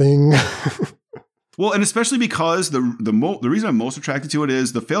some other thing. Well, and especially because the reason I'm most attracted to it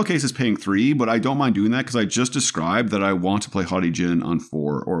is the fail case is paying 3, but I don't mind doing that because I just described that I want to play Haughty Djinn on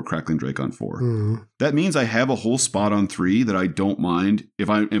 4 or Crackling Drake on 4. Mm. That means I have a whole spot on 3 that I don't mind if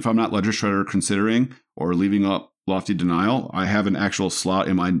I'm not Ledger Shredder considering or leaving up Lofty Denial. I have an actual slot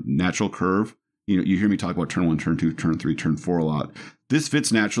in my natural curve. You know, you hear me talk about turn 1, turn 2, turn 3, turn 4 a lot. This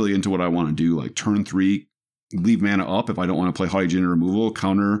fits naturally into what I want to do. Like turn 3, leave mana up if I don't want to play Haughty Djinn removal,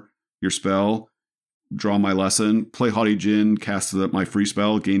 counter your spell. Draw my lesson, play Haughty Djinn, cast my free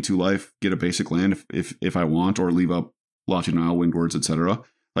spell, gain 2 life, get a basic land if I want, or leave up Lofty Denial, Winged Words, etc.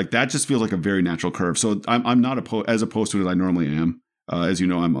 Like that just feels like a very natural curve. So I'm not as opposed to it as I normally am. As you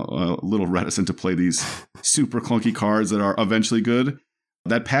know, I'm a little reticent to play these super clunky cards that are eventually good.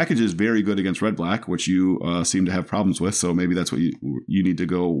 That package is very good against Red Black, which you seem to have problems with. So maybe that's what you need to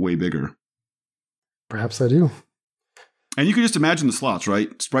go way bigger. Perhaps I do. And you can just imagine the slots,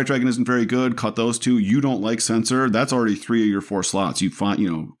 right? Sprite Dragon isn't very good. Cut those 2. You don't like Censor. That's already 3 of your 4 slots. You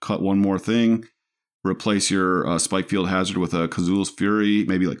find, cut one more thing, replace your Spikefield Hazard with a Kazul's Fury,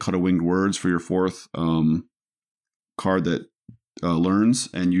 maybe like cut a Winged Words for your 4th card that learns,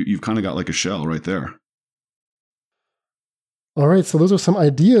 and you've kind of got like a shell right there. All right, so those are some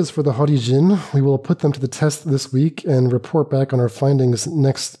ideas for the Haughty Djinn. We will put them to the test this week and report back on our findings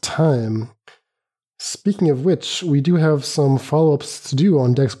next time. Speaking of which, we do have some follow-ups to do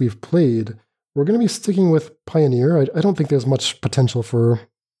on decks we've played. We're going to be sticking with Pioneer. I don't think there's much potential for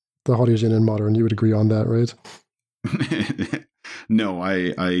the Haughty Djinn in Modern. You would agree on that, right? No,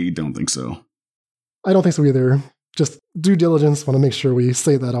 I don't think so. I don't think so either. Just due diligence. Want to make sure we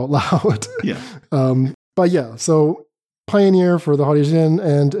say that out loud. Yeah. But yeah, so Pioneer for the Haughty Djinn,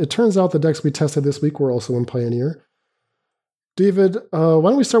 and it turns out the decks we tested this week were also in Pioneer. David, why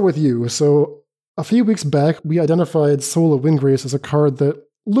don't we start with you? So a few weeks back, we identified Soul of Windgrace as a card that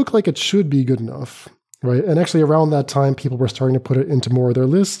looked like it should be good enough, right? And actually around that time, people were starting to put it into more of their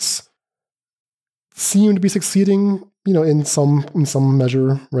lists. Seemed to be succeeding, in some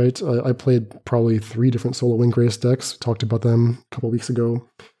measure, right? I played probably 3 different Soul of Windgrace decks. Talked about them a couple weeks ago.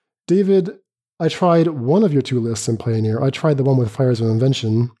 David, I tried one of your 2 lists in Pioneer. I tried the one with Fires of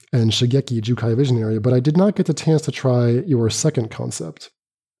Invention and Shigeki Jukai Visionary, but I did not get the chance to try your second concept.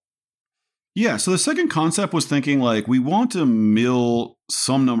 Yeah, so the second concept was thinking like we want to mill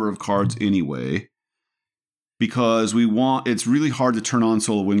some number of cards anyway because it's really hard to turn on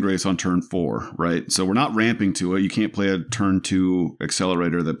Soul of Windgrace on turn 4, right? So we're not ramping to it. You can't play a turn 2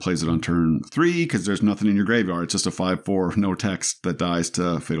 accelerator that plays it on turn 3 because there's nothing in your graveyard. It's just a 5/4 no text that dies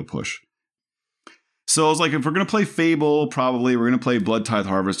to Fatal Push. So I was like, if we're going to play Fable, probably we're going to play Blood Tithe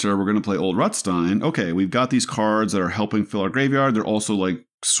Harvester, we're going to play Old Rutstein. Okay, we've got these cards that are helping fill our graveyard. They're also like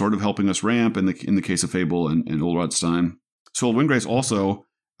sort of helping us ramp in the case of Fable and Old Rutstein. Soul of Windgrace also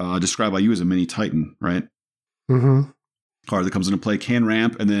described by you as a mini Titan, right? Mm-hmm. Card that comes into play can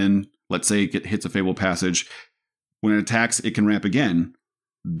ramp, and then let's say it hits a Fable Passage. When it attacks, it can ramp again.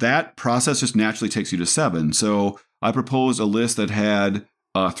 That process just naturally takes you to 7. So I proposed a list that had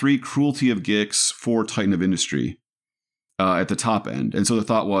 3 Cruelty of Gix, 4 Titan of Industry at the top end. And so the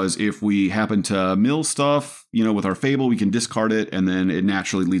thought was if we happen to mill stuff, with our Fable, we can discard it, and then it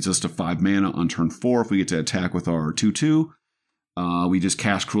naturally leads us to 5 mana on turn 4. If we get to attack with our 2/2, we just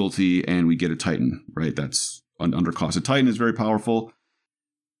cast Cruelty and we get a Titan, right? That's an undercosted Titan is very powerful.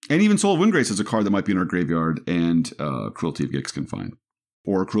 And even Soul of Windgrace is a card that might be in our graveyard, and Cruelty of Gix can find.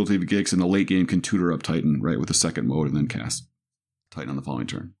 Or Cruelty of Gix in the late game can tutor up Titan, right, with the second mode and then cast Titan on the following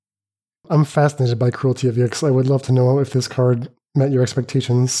turn. I'm fascinated by Cruelty of Gix. I would love to know if this card met your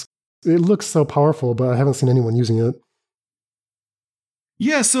expectations. It looks so powerful, but I haven't seen anyone using it.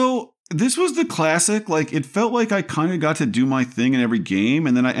 Yeah, so this was the classic. Like, it felt like I kind of got to do my thing in every game,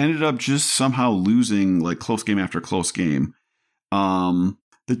 and then I ended up just somehow losing, like, close game after close game.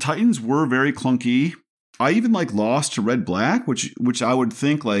 The Titans were very clunky. I even, like, lost to Red-Black, which I would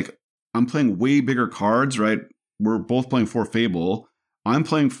think, like, I'm playing way bigger cards, right? We're both playing 4 Fable. I'm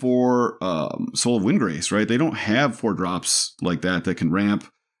playing 4 Soul of Windgrace, right? They don't have 4 drops like that can ramp.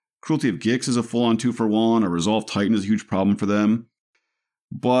 Cruelty of Gix is a full-on 2-for-1. A Resolve Titan is a huge problem for them.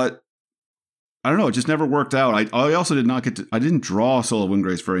 But I don't know, it just never worked out. I also I didn't draw Soul of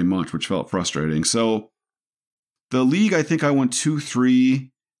Windgrace very much, which felt frustrating. So the league, I think I went 2-3,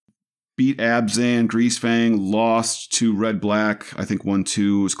 beat Abzan, Greasefang, lost to Red-Black, I think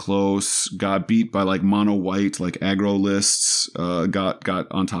 1-2 was close, got beat by like mono-white, like aggro lists,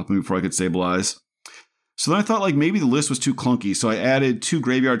 got on top of me before I could stabilize. So then I thought like maybe the list was too clunky, so I added 2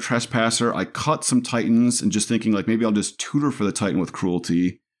 Graveyard Trespasser, I cut some Titans, and just thinking like maybe I'll just tutor for the Titan with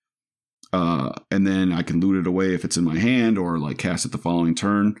Cruelty, and then I can loot it away if it's in my hand, or like cast it the following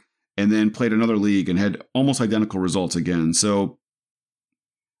turn, and then played another league and had almost identical results again. So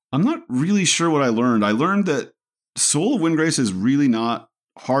I'm not really sure what I learned. I learned that Soul of Windgrace is really not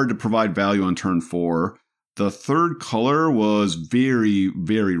hard to provide value on turn 4. The third color was very,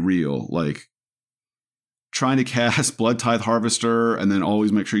 very real, like trying to cast Blood Tithe Harvester and then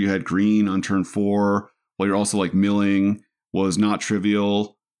always make sure you had green on turn 4 while you're also like milling was not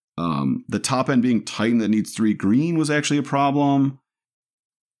trivial. The top end being Titan that needs 3 green was actually a problem.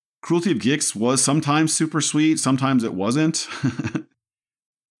 Cruelty of Gix was sometimes super sweet, sometimes it wasn't.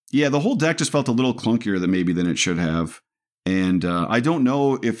 Yeah, the whole deck just felt a little clunkier than it should have. And I don't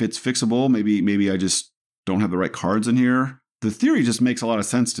know if it's fixable. Maybe I just don't have the right cards in here. The theory just makes a lot of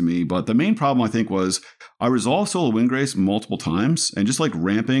sense to me, but the main problem I think was I resolved Soul of Windgrace multiple times, and just like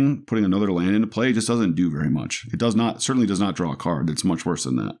ramping, putting another land into play, just doesn't do very much. It certainly does not draw a card. It's much worse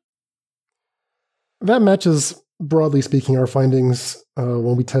than that. That matches, broadly speaking, our findings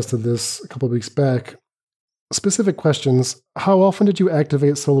when we tested this a couple of weeks back. Specific questions. How often did you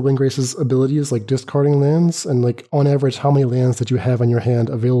activate Soul of Windgrace's abilities, like discarding lands? And like on average, how many lands did you have in your hand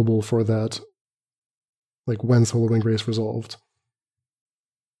available for that? Like when Soul of Windgrace resolved?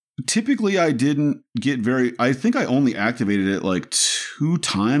 Typically, I didn't get I think I only activated it like 2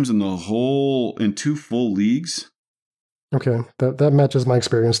 times in 2 full leagues. Okay, that matches my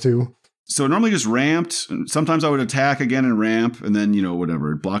experience too. So it normally just ramped. Sometimes I would attack again and ramp, and then,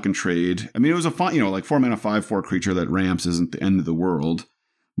 whatever, block and trade. I mean, it was a fun, like 4 mana, 5/4 creature that ramps isn't the end of the world.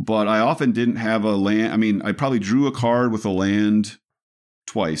 But I often didn't have a land. I mean, I probably drew a card with a land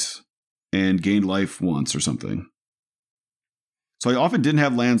twice and gained life once or something. So I often didn't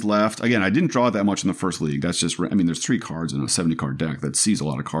have lands left. Again, I didn't draw that much in the first league. That's just, there's 3 cards in a 70-card deck that sees a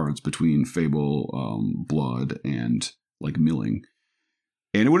lot of cards between Fable, Blood, and like milling.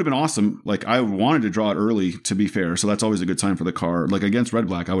 And it would have been awesome. Like, I wanted to draw it early, to be fair. So that's always a good sign for the card. Like, against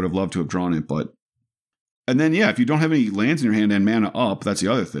Red-Black, I would have loved to have drawn it. And then, yeah, if you don't have any lands in your hand and mana up, that's the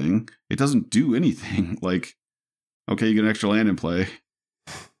other thing. It doesn't do anything. Like, okay, you get an extra land in play.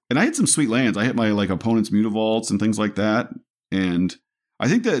 And I had some sweet lands. I hit my, like, opponent's Mutavaults and things like that. And I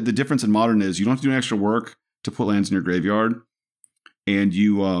think that the difference in Modern is you don't have to do extra work to put lands in your graveyard. And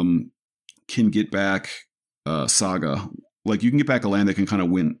you can get back Saga. Like, you can get back a land that can kind of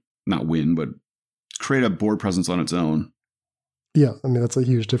not win, but create a board presence on its own. Yeah, that's a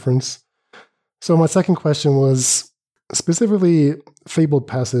huge difference. So my second question was specifically Fabled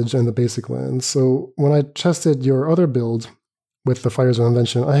Passage and the basic lands. So when I tested your other build with the Fire Zone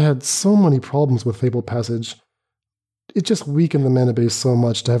Invention, I had so many problems with Fabled Passage. It just weakened the mana base so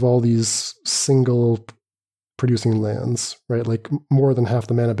much to have all these single producing lands, right? Like more than half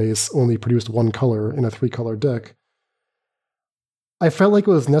the mana base only produced 1 color in a 3-color deck. I felt like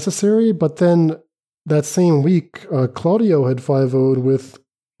it was necessary, but then that same week, Claudio had 5-0'd with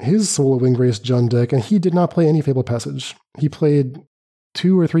his Soul of Windgrace Jund deck, and he did not play any Fabled Passage. He played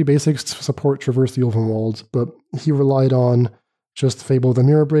 2 or 3 basics to support Traverse the Ulvenwald, but he relied on just Fable the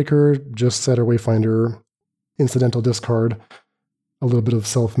Mirror Breaker, just Satyr Wayfinder, incidental discard, a little bit of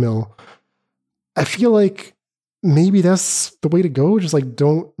self-mill. I feel like maybe that's the way to go. Just like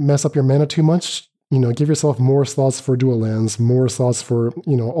don't mess up your mana too much. Give yourself more slots for dual lands, more slots for,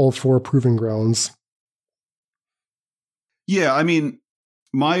 all 4 proving grounds. Yeah,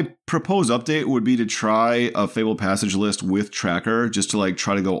 My proposed update would be to try a Fable Passage list with Tracker, just to like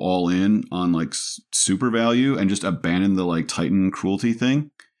try to go all in on like super value and just abandon the like Titan cruelty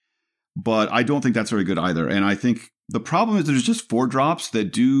thing. But I don't think that's very good either. And I think the problem is there's just 4 drops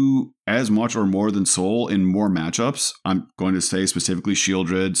that do as much or more than Soul in more matchups. I'm going to say specifically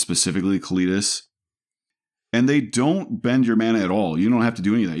Shieldred, specifically Kalitas. And they don't bend your mana at all. You don't have to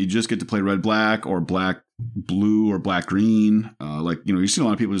do any of that. You just get to play red-black or black-blue or black-green. You see a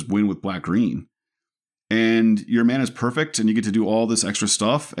lot of people just win with black-green. And your mana is perfect, and you get to do all this extra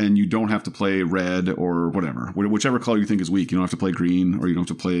stuff, and you don't have to play red or whatever. Whichever color you think is weak. You don't have to play green, or you don't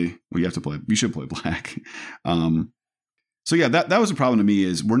have to play... Well, you should play black. So yeah, that was a problem to me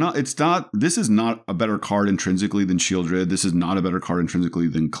is this is not a better card intrinsically than Shieldred. This is not a better card intrinsically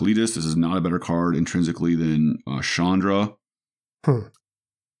than Kalitas. This is not a better card intrinsically than Chandra.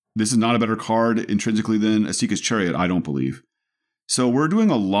 This is not a better card intrinsically than Asika's Chariot, I don't believe. So we're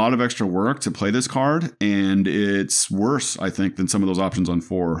doing a lot of extra work to play this card, and it's worse, I think, than some of those options on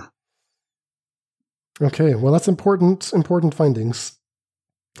 4. Okay, well, that's important findings.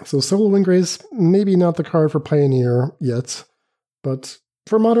 So Solar Windgrace, maybe not the card for Pioneer yet, but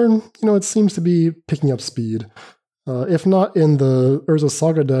for Modern, it seems to be picking up speed. If not in the Urza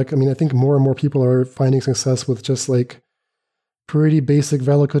Saga deck, I think more and more people are finding success with just like pretty basic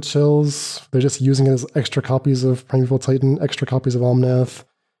Valakut shells. They're just using it as extra copies of Primeval Titan, extra copies of Omnath,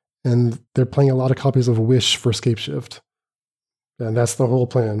 and they're playing a lot of copies of Wish for Scapeshift. And that's the whole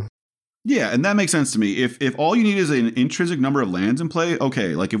plan. Yeah, and that makes sense to me. If all you need is an intrinsic number of lands in play,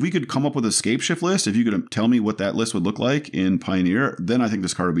 okay, like if we could come up with a Scapeshift list, if you could tell me what that list would look like in Pioneer, then I think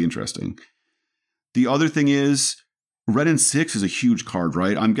this card would be interesting. The other thing is, Red and 6 is a huge card,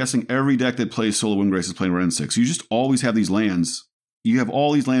 right? I'm guessing every deck that plays Solar Windgrace is playing Red and 6. You just always have these lands. You have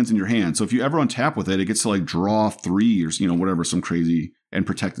all these lands in your hand. So if you ever untap with it, it gets to like draw 3 or whatever, some crazy, and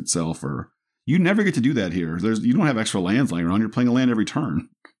protect itself. Or you never get to do that here. You don't have extra lands lying around. You're playing a land every turn.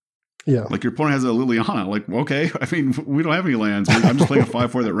 Yeah. Like your opponent has a Liliana. Like, okay, we don't have any lands. I'm just playing a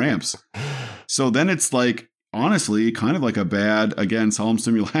 5/4 that ramps. So then it's like, honestly, kind of like a bad, again, Solemn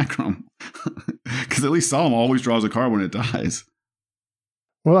Simulacrum. Because at least Solemn always draws a card when it dies.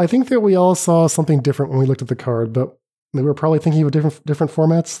 Well, I think that we all saw something different when we looked at the card, but we were probably thinking of different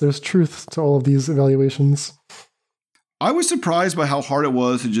formats. There's truth to all of these evaluations. I was surprised by how hard it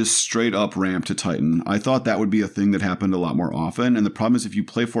was to just straight up ramp to Titan. I thought that would be a thing that happened a lot more often. And the problem is if you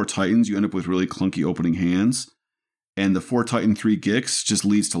play 4 Titans, you end up with really clunky opening hands. And the 4 Titan 3 Gix just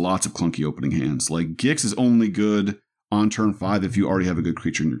leads to lots of clunky opening hands. Like Gix is only good on turn 5 if you already have a good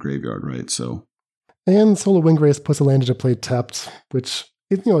creature in your graveyard, right? So, and Solar Windgrace puts a land into play tapped, which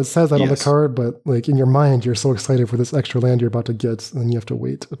it says that on the card, but like in your mind, you're so excited for this extra land you're about to get, and then you have to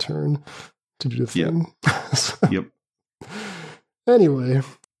wait a turn to do the thing. Yep. Anyway.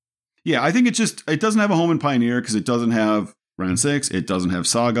 Yeah, I think it doesn't have a home in Pioneer because it doesn't have Ren 6, it doesn't have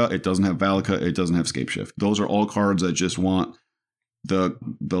Saga, it doesn't have Valakut, it doesn't have Scapeshift. Those are all cards that just want the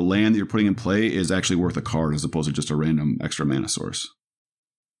land that you're putting in play is actually worth a card as opposed to just a random extra mana source.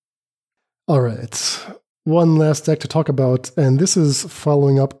 All right. One last deck to talk about, and this is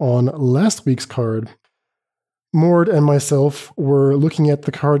following up on last week's card. Mord and myself were looking at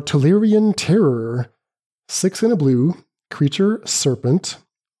the card Tolarian Terror. 6 in a blue, creature serpent,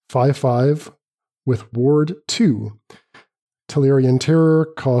 5/5 with ward 2. Tolarian Terror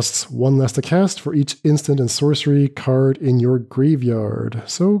costs 1 less to cast for each instant and sorcery card in your graveyard.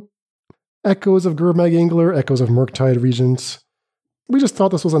 So, echoes of Gurmag Angler, echoes of Murktide Regent. We just thought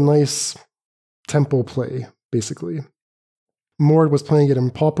this was a nice tempo play, basically. Mord was playing it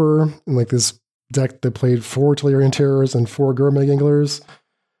in Pauper, in like this deck that played 4 Tolarian Terrors and 4 Gurmag Anglers.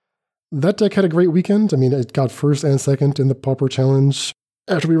 That deck had a great weekend. It got first and second in the Pauper Challenge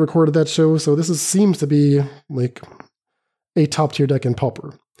after we recorded that show, so this seems to be like a top-tier deck in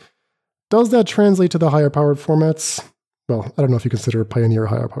Pauper. Does that translate to the higher-powered formats? Well, I don't know if you consider Pioneer a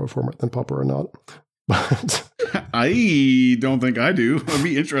higher-powered format than Pauper or not. But I don't think I do. It'd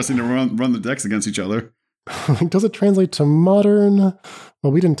be interesting to run the decks against each other. Does it translate to Modern?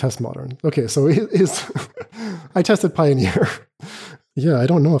 Well, we didn't test Modern. Okay, so I tested Pioneer. Yeah, I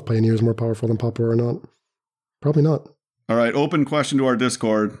don't know if Pioneer is more powerful than Pauper or not. Probably not. All right, open question to our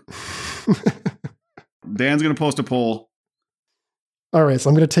Discord. Dan's going to post a poll. All right, so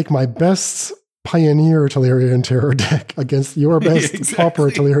I'm going to take my best Pioneer Tolarian Terror deck against your best Pauper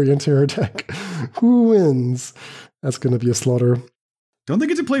Tolarian Terror deck. Who wins? That's going to be a slaughter. Don't they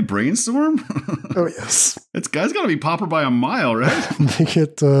get to play Brainstorm? Oh, yes. It's got to be Pauper by a mile, right? They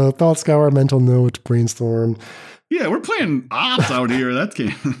get Thought Scour, Mental Note, Brainstorm. Yeah, we're playing Ops out here. That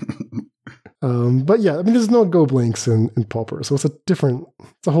game. But yeah, I mean, there's no Go Blanks in Pauper, so it's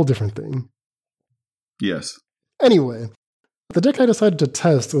a whole different thing. Yes. Anyway, the deck I decided to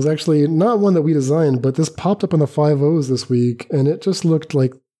test was actually not one that we designed, but this popped up in the 5.0s this week, and it just looked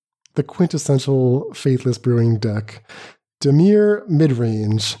like the quintessential Faithless Brewing deck. Dimir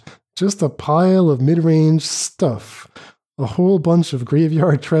Midrange. Just a pile of mid-range stuff. A whole bunch of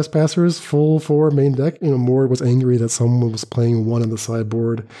Graveyard Trespassers, full 4 main deck. Mord was angry that someone was playing 1 on the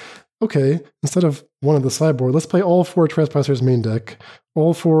sideboard. Okay, instead of 1 on the sideboard, let's play all 4 Trespassers main deck,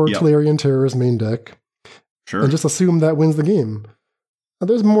 all 4 Tolarian Terrors main deck, sure, and just assume that wins the game. Now,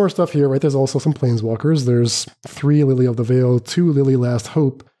 there's more stuff here, right? There's also some Planeswalkers. There's 3 Lily of the Veil, 2 Lily Last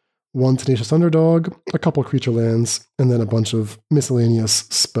Hope, 1 Tenacious Underdog, a couple creature lands, and then a bunch of miscellaneous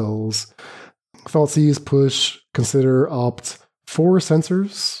spells. Thoughtseize, Push, Consider, Opt, 4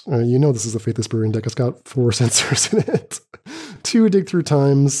 Censors. This is a Faithless Brewing deck. It's got 4 Censors in it. 2 Dig Through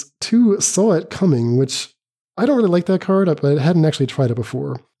Times, 2 Saw It Coming, which I don't really like that card, but I hadn't actually tried it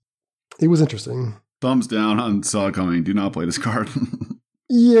before. It was interesting. Thumbs down on Saw It Coming. Do not play this card.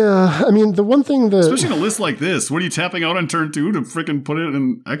 Yeah, I mean, the one thing that... Especially in a list like this. What are you tapping out on turn 2 to freaking put it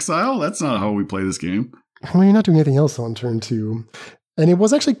in exile? That's not how we play this game. Well, you're not doing anything else on turn 2. And it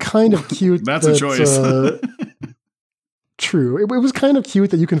was actually kind of cute. That's a choice. True. It was kind of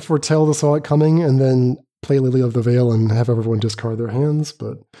cute that you can foretell the Saw It Coming and then play Lily of the Veil and have everyone discard their hands.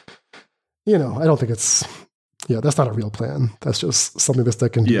 But, I don't think it's... Yeah, that's not a real plan. That's just something this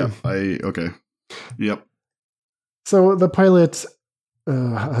deck can do. Yeah, okay. Yep. So the pilot...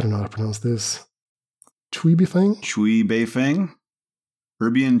 I don't know how to pronounce this. Chui Beifeng? Chui Beifeng?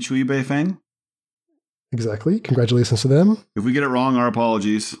 Herbian Chui Beifeng? Exactly. Congratulations to them. If we get it wrong, our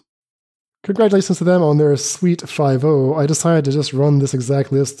apologies. Congratulations to them on their sweet 5.0. I decided to just run this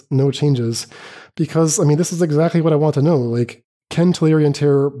exact list, no changes, because, this is exactly what I want to know. Like, can Tolarian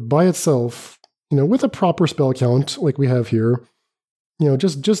Terror by itself, with a proper spell count like we have here,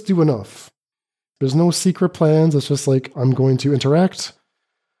 just do enough? There's no secret plans. It's just like, I'm going to interact.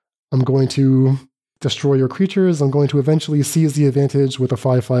 I'm going to destroy your creatures. I'm going to eventually seize the advantage with a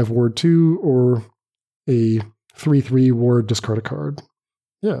 5/5 ward 2 or a 3/3 ward, discard a card.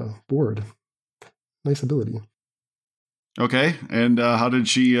 Yeah, ward. Nice ability. Okay, and how'd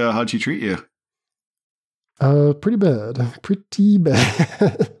she treat you? Pretty bad. Pretty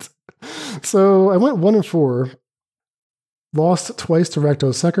bad. So I went 1-4. Lost twice to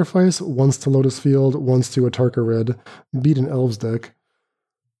Rakdos Sacrifice, once to Lotus Field, once to Atarka Red. Beat an Elves deck.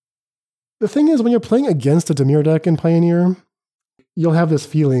 The thing is, when you're playing against a Dimir deck in Pioneer, you'll have this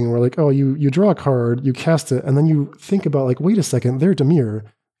feeling where, like, oh, you draw a card, you cast it, and then you think about, like, wait a second, they're Dimir.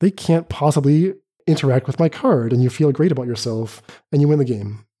 They can't possibly interact with my card, and you feel great about yourself, and you win the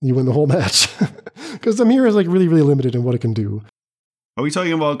game. You win the whole match. Because Dimir is, like, really, really limited in what it can do. Are we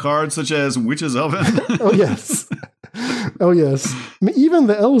talking about cards such as Witch's Oven? Oh, yes. Oh, yes. Even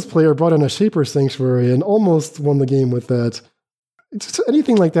the Elves player brought in a Shaper Sanctuary and almost won the game with that. Just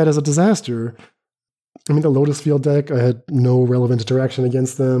anything like that is a disaster. The Lotus Field deck, I had no relevant interaction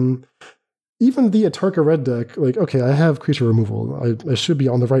against them. Even the Atarka Red deck, like, okay, I have creature removal. I should be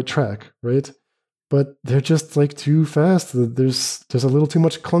on the right track, right? But they're just, like, too fast. There's a little too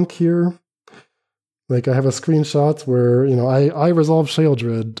much clunk here. Like, I have a screenshot where, I resolve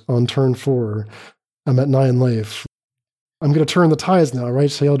Sheoldred on turn 4. I'm at 9 life. I'm going to turn the tides now, right?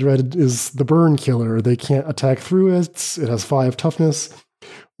 Sheoldred is the burn killer. They can't attack through it. It has 5 toughness.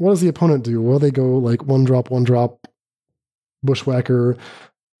 What does the opponent do? Well, they go, like, 1-drop, Bushwhacker,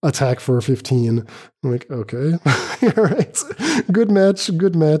 attack for 15. I'm like, okay. All right. Good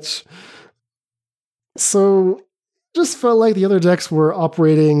match. So, just felt like the other decks were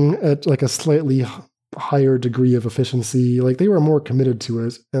operating at, like, a slightly higher degree of efficiency. Like, they were more committed to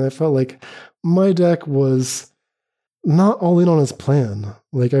it. And I felt like my deck was not all in on its plan.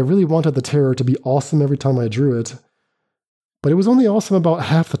 Like, I really wanted the Terror to be awesome every time I drew it. But it was only awesome about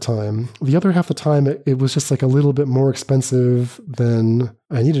half the time. The other half the time, it was just, like, a little bit more expensive than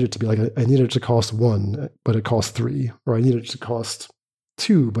I needed it to be. Like, I needed it to cost 1, but it cost 3. Or I needed it to cost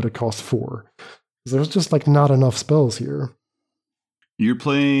 2, but it cost 4. There's just, like, not enough spells here. You're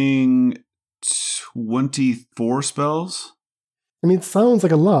playing 24 spells? It sounds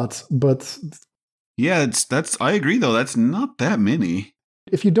like a lot, but... Yeah, I agree, though. That's not that many.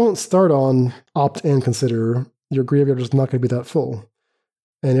 If you don't start on Opt and Consider, your graveyard is not going to be that full.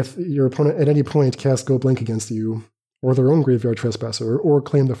 And if your opponent at any point casts Go Blank against you, or their own Graveyard Trespasser, or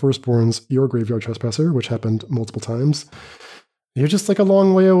claim the Firstborn's your Graveyard Trespasser, which happened multiple times, you're just, like, a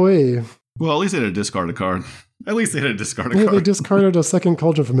long way away. Well, at least they didn't discard a card. They discarded a second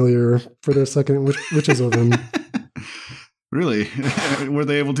Cauldron Familiar for their second Witch's Oven. Really? Were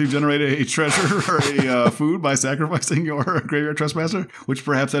they able to generate a treasure or a food by sacrificing your Graveyard Trespasser, which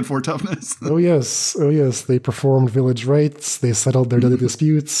perhaps had 4 toughness? Oh, yes. Oh, yes. They performed village rites. They settled their daily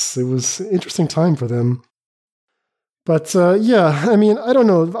disputes. It was an interesting time for them. But, yeah, I mean, I don't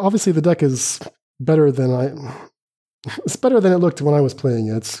know. Obviously, the deck is better than it's better than it looked when I was playing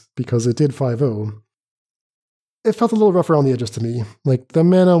it, because it did 5-0. It felt a little rough around the edges to me. Like, the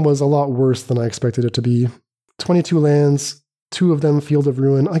mana was a lot worse than I expected it to be. 22 lands, 2 of them Field of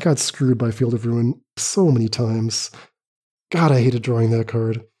Ruin. I got screwed by Field of Ruin so many times. God, I hated drawing that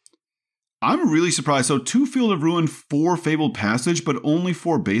card. I'm really surprised. So 2 Field of Ruin, 4 Fabled Passage, but only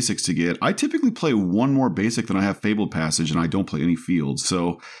 4 basics to get. I typically play 1 more basic than I have Fabled Passage, and I don't play any fields.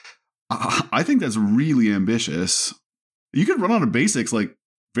 So I think that's really ambitious. You could run out of basics like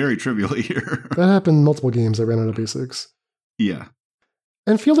very trivially here. That happened multiple games. I ran out of basics. Yeah.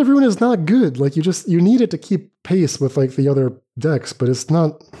 And Field of Ruin is not good. Like, you need it to keep pace with like the other decks, but it's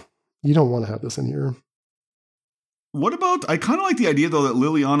not. You don't want to have this in here. What about? I kind of like the idea though that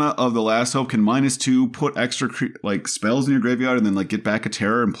Liliana of the Last Hope can -2 put extra like spells in your graveyard and then like get back a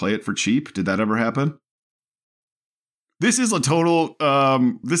terror and play it for cheap. Did that ever happen? This is a total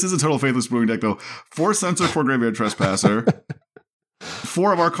Faithless Brewing deck though. 4 Censor, 4 Graveyard Trespasser.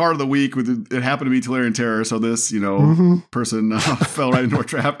 4 of our card of the week. It happened to be Tolarian Terror, so this person fell right into our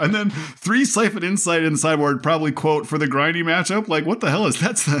trap. And then 3 Siphon Insight in the sideboard, probably quote for the grindy matchup. Like, what the hell is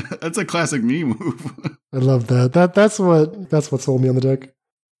that's a classic me move. I love that. That's what sold me on the deck.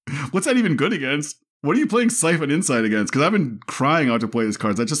 What's that even good against? What are you playing Siphon Insight against? Because I've been crying out to play this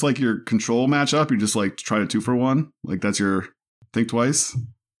card. Is that just like your control matchup? You just like try to 2-for-1? Like that's your think twice?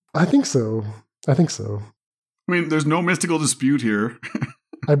 I think so. I mean, there's no Mystical Dispute here.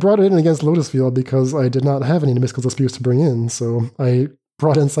 I brought it in against Lotus Field because I did not have any Mystical Disputes to bring in, so I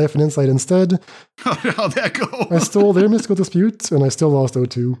brought in Siphon Insight instead. How'd that go? I stole their Mystical Dispute, and I still lost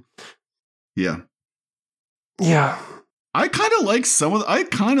 0-2. Yeah. Yeah. I kind of like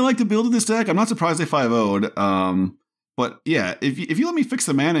the build of this deck. I'm not surprised they 5-0'd. But yeah, if you let me fix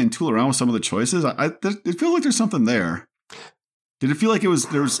the mana and tool around with some of the choices, it feels like there's something there. Did it feel like there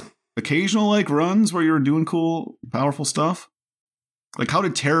was occasional like runs where you were doing cool, powerful stuff? Like, how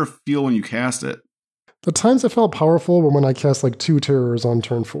did Terror feel when you cast it? The times it felt powerful were when I cast like 2 Terrors on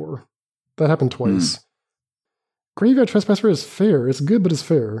turn 4. That happened twice. Graveyard Trespasser is fair. It's good, but it's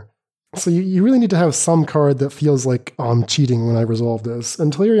fair. So you really need to have some card that feels like, oh, I'm cheating when I resolve this.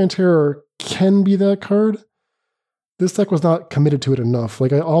 And Tolarian Terror can be that card. This deck was not committed to it enough.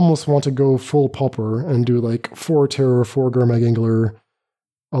 Like, I almost want to go full Pauper and do like 4 Terror, 4 Gurmag Angler,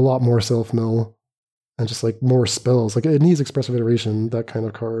 a lot more self-mill, and just like more spells. Like, it needs Expressive Iteration, that kind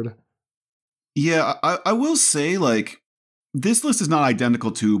of card. Yeah, I will say, like, this list is not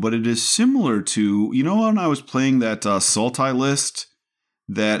identical to, but it is similar to, you know, when I was playing that Sultai list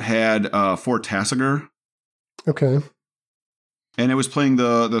that had 4 Tasigur. Okay. And it was playing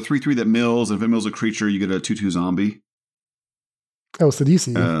the 3/3 that mills, and if it mills a creature, you get a 2/2 zombie. Oh,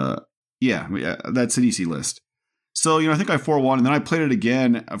 Sidisi. Yeah, that Sidisi list. So, you know, I think I 4-1, and then I played it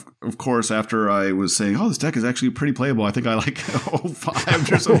again, of course, after I was saying, oh, this deck is actually pretty playable. I think I like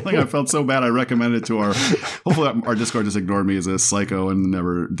 05 or something. I felt so bad I recommended it to hopefully our Discord just ignored me as a psycho and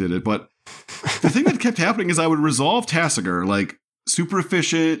never did it. But the thing that kept happening is I would resolve Tasigur, like, super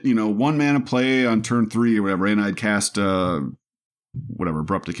efficient, you know, 1 mana play on turn 3 or whatever, and I'd cast,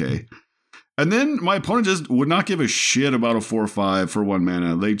 Abrupt Decay. And then my opponent just would not give a shit about a 4/5 for 1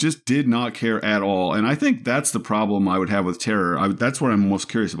 mana. They just did not care at all. And I think that's the problem I would have with Terror. That's what I'm most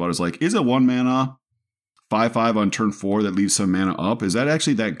curious about, is like, is a 1 mana 5/5 on turn 4 that leaves some mana up? Is that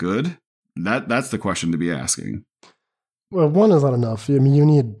actually that good? That's the question to be asking. Well, 1 is not enough. I mean,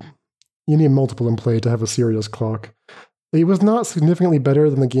 you need multiple in play to have a serious clock. It was not significantly better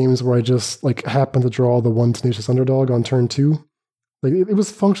than the games where I just like happened to draw the 1 Tenacious Underdog on turn 2. Like, it was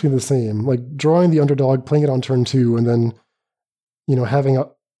functionally the same. Like, drawing the underdog, playing it on turn 2, and then, you know, having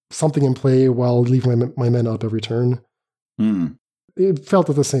something in play while leaving my mana up every turn. It felt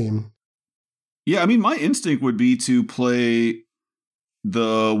the same. Yeah, I mean, my instinct would be to play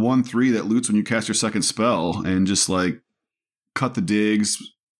the 1/3 that loots when you cast your second spell and just like cut the digs,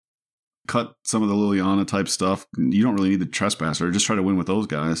 cut some of the Liliana type stuff. You don't really need the Trespasser. Just try to win with those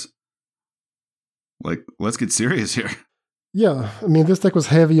guys. Like, let's get serious here. Yeah, I mean, this deck was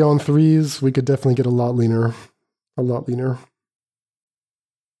heavy on 3s. We could definitely get a lot leaner.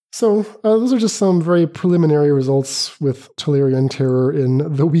 So, those are just some very preliminary results with Tolarian Terror in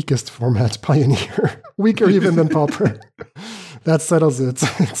the weakest format, Pioneer. Weaker even than Pauper. That settles it.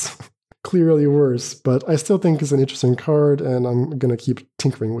 It's clearly worse, but I still think it's an interesting card, and I'm going to keep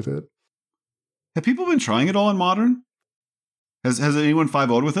tinkering with it. Have people been trying it all in Modern? Has anyone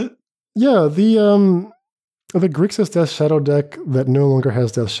 5-0'd with it? Yeah, the Grixis Death Shadow deck that no longer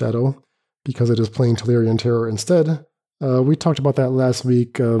has Death Shadow because it is playing Tolarian Terror instead. We talked about that last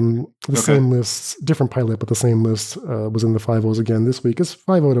week. Same lists, different pilot, but the same list was in the 5-0s again this week. It's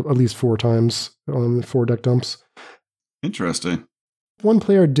 5-0'd at least 4 times on 4 deck dumps. Interesting. One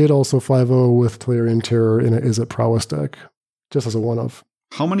player did also 5-0 with Tolarian Terror in an Izzet Prowess deck, just as a one-of.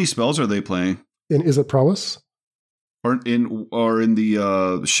 How many spells are they playing? In Izzet Prowess? Or in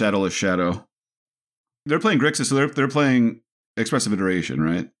the Shadowless Shadow? They're playing Grixis, so they're playing Expressive Iteration,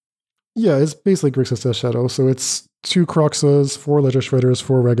 right? Yeah, it's basically Grixis Death Shadow. So it's 2 Kroxas, 4 Ledger Shredders,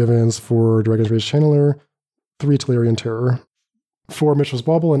 4 Ragavans, 4 Dragon's Rage Channeler, 3 Tolarian Terror, 4 Mitchell's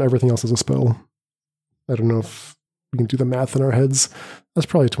Bauble, and everything else is a spell. I don't know if we can do the math in our heads. That's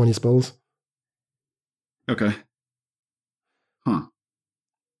probably 20 spells. Okay. Huh.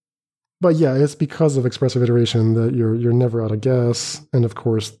 But yeah, it's because of Expressive Iteration that you're never out of gas. And of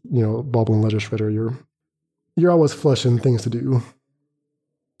course, Bauble and Ledger Shredder, you're always flushing things to do.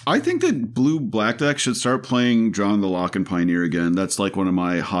 I think that blue-black deck should start playing Drown the Loch and Pioneer again. That's like one of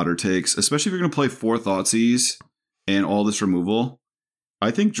my hotter takes, especially if you're going to play 4 Thoughtseize and all this removal.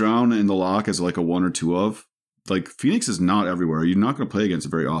 I think Drown and the Loch is like a 1 or 2 of. Like, Phoenix is not everywhere. You're not going to play against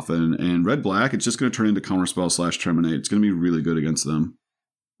it very often. And red-black, it's just going to turn into Counterspell / Terminate. It's going to be really good against them.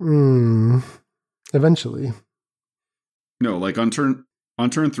 Eventually. No, like on turn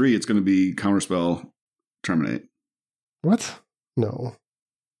 3, it's going to be Counterspell Terminate. What? No.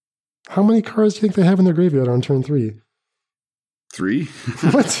 How many cards do you think they have in their graveyard on turn 3? 3?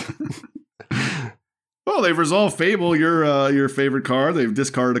 What? Well, they've resolved Fable, your favorite card. They've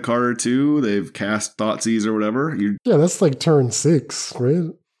discarded a card or 2. They've cast Thoughtseize or whatever. Yeah, that's like turn 6,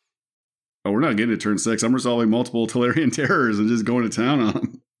 right? Oh, we're not getting to turn 6. I'm resolving multiple Tolarian Terrors and just going to town on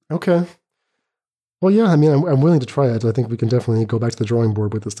them. Okay. Well, yeah, I mean, I'm willing to try it. I think we can definitely go back to the drawing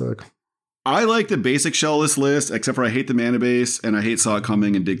board with this deck. I like the basic shellless list, except for I hate the mana base, and I hate Saw It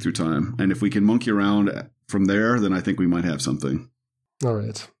Coming and Dig Through Time. And if we can monkey around from there, then I think we might have something. All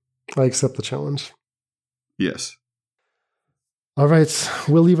right. I accept the challenge. Yes. All right.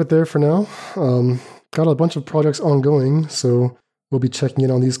 We'll leave it there for now. Got a bunch of projects ongoing, so we'll be checking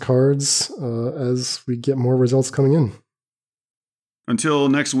in on these cards as we get more results coming in. Until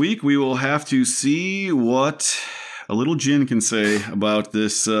next week, we will have to see what a little Jin can say about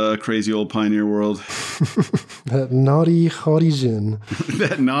this crazy old Pioneer world. That naughty, haughty Jin.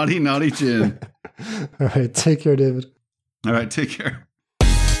 That naughty, naughty Jin. All right. Take care, David. All right. Take care.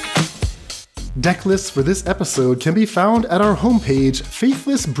 Deck lists for this episode can be found at our homepage,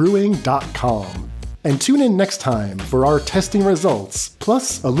 faithlessbrewing.com. And tune in next time for our testing results,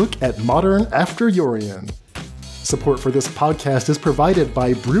 plus a look at Modern after Yorion. Support for this podcast is provided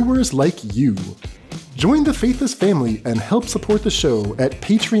by brewers like you. Join the Faithless family and help support the show at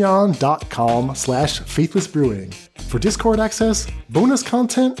patreon.com/faithlessbrewing for Discord access, bonus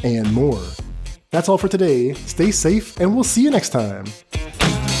content, and more. That's all for today. Stay safe, and we'll see you next time.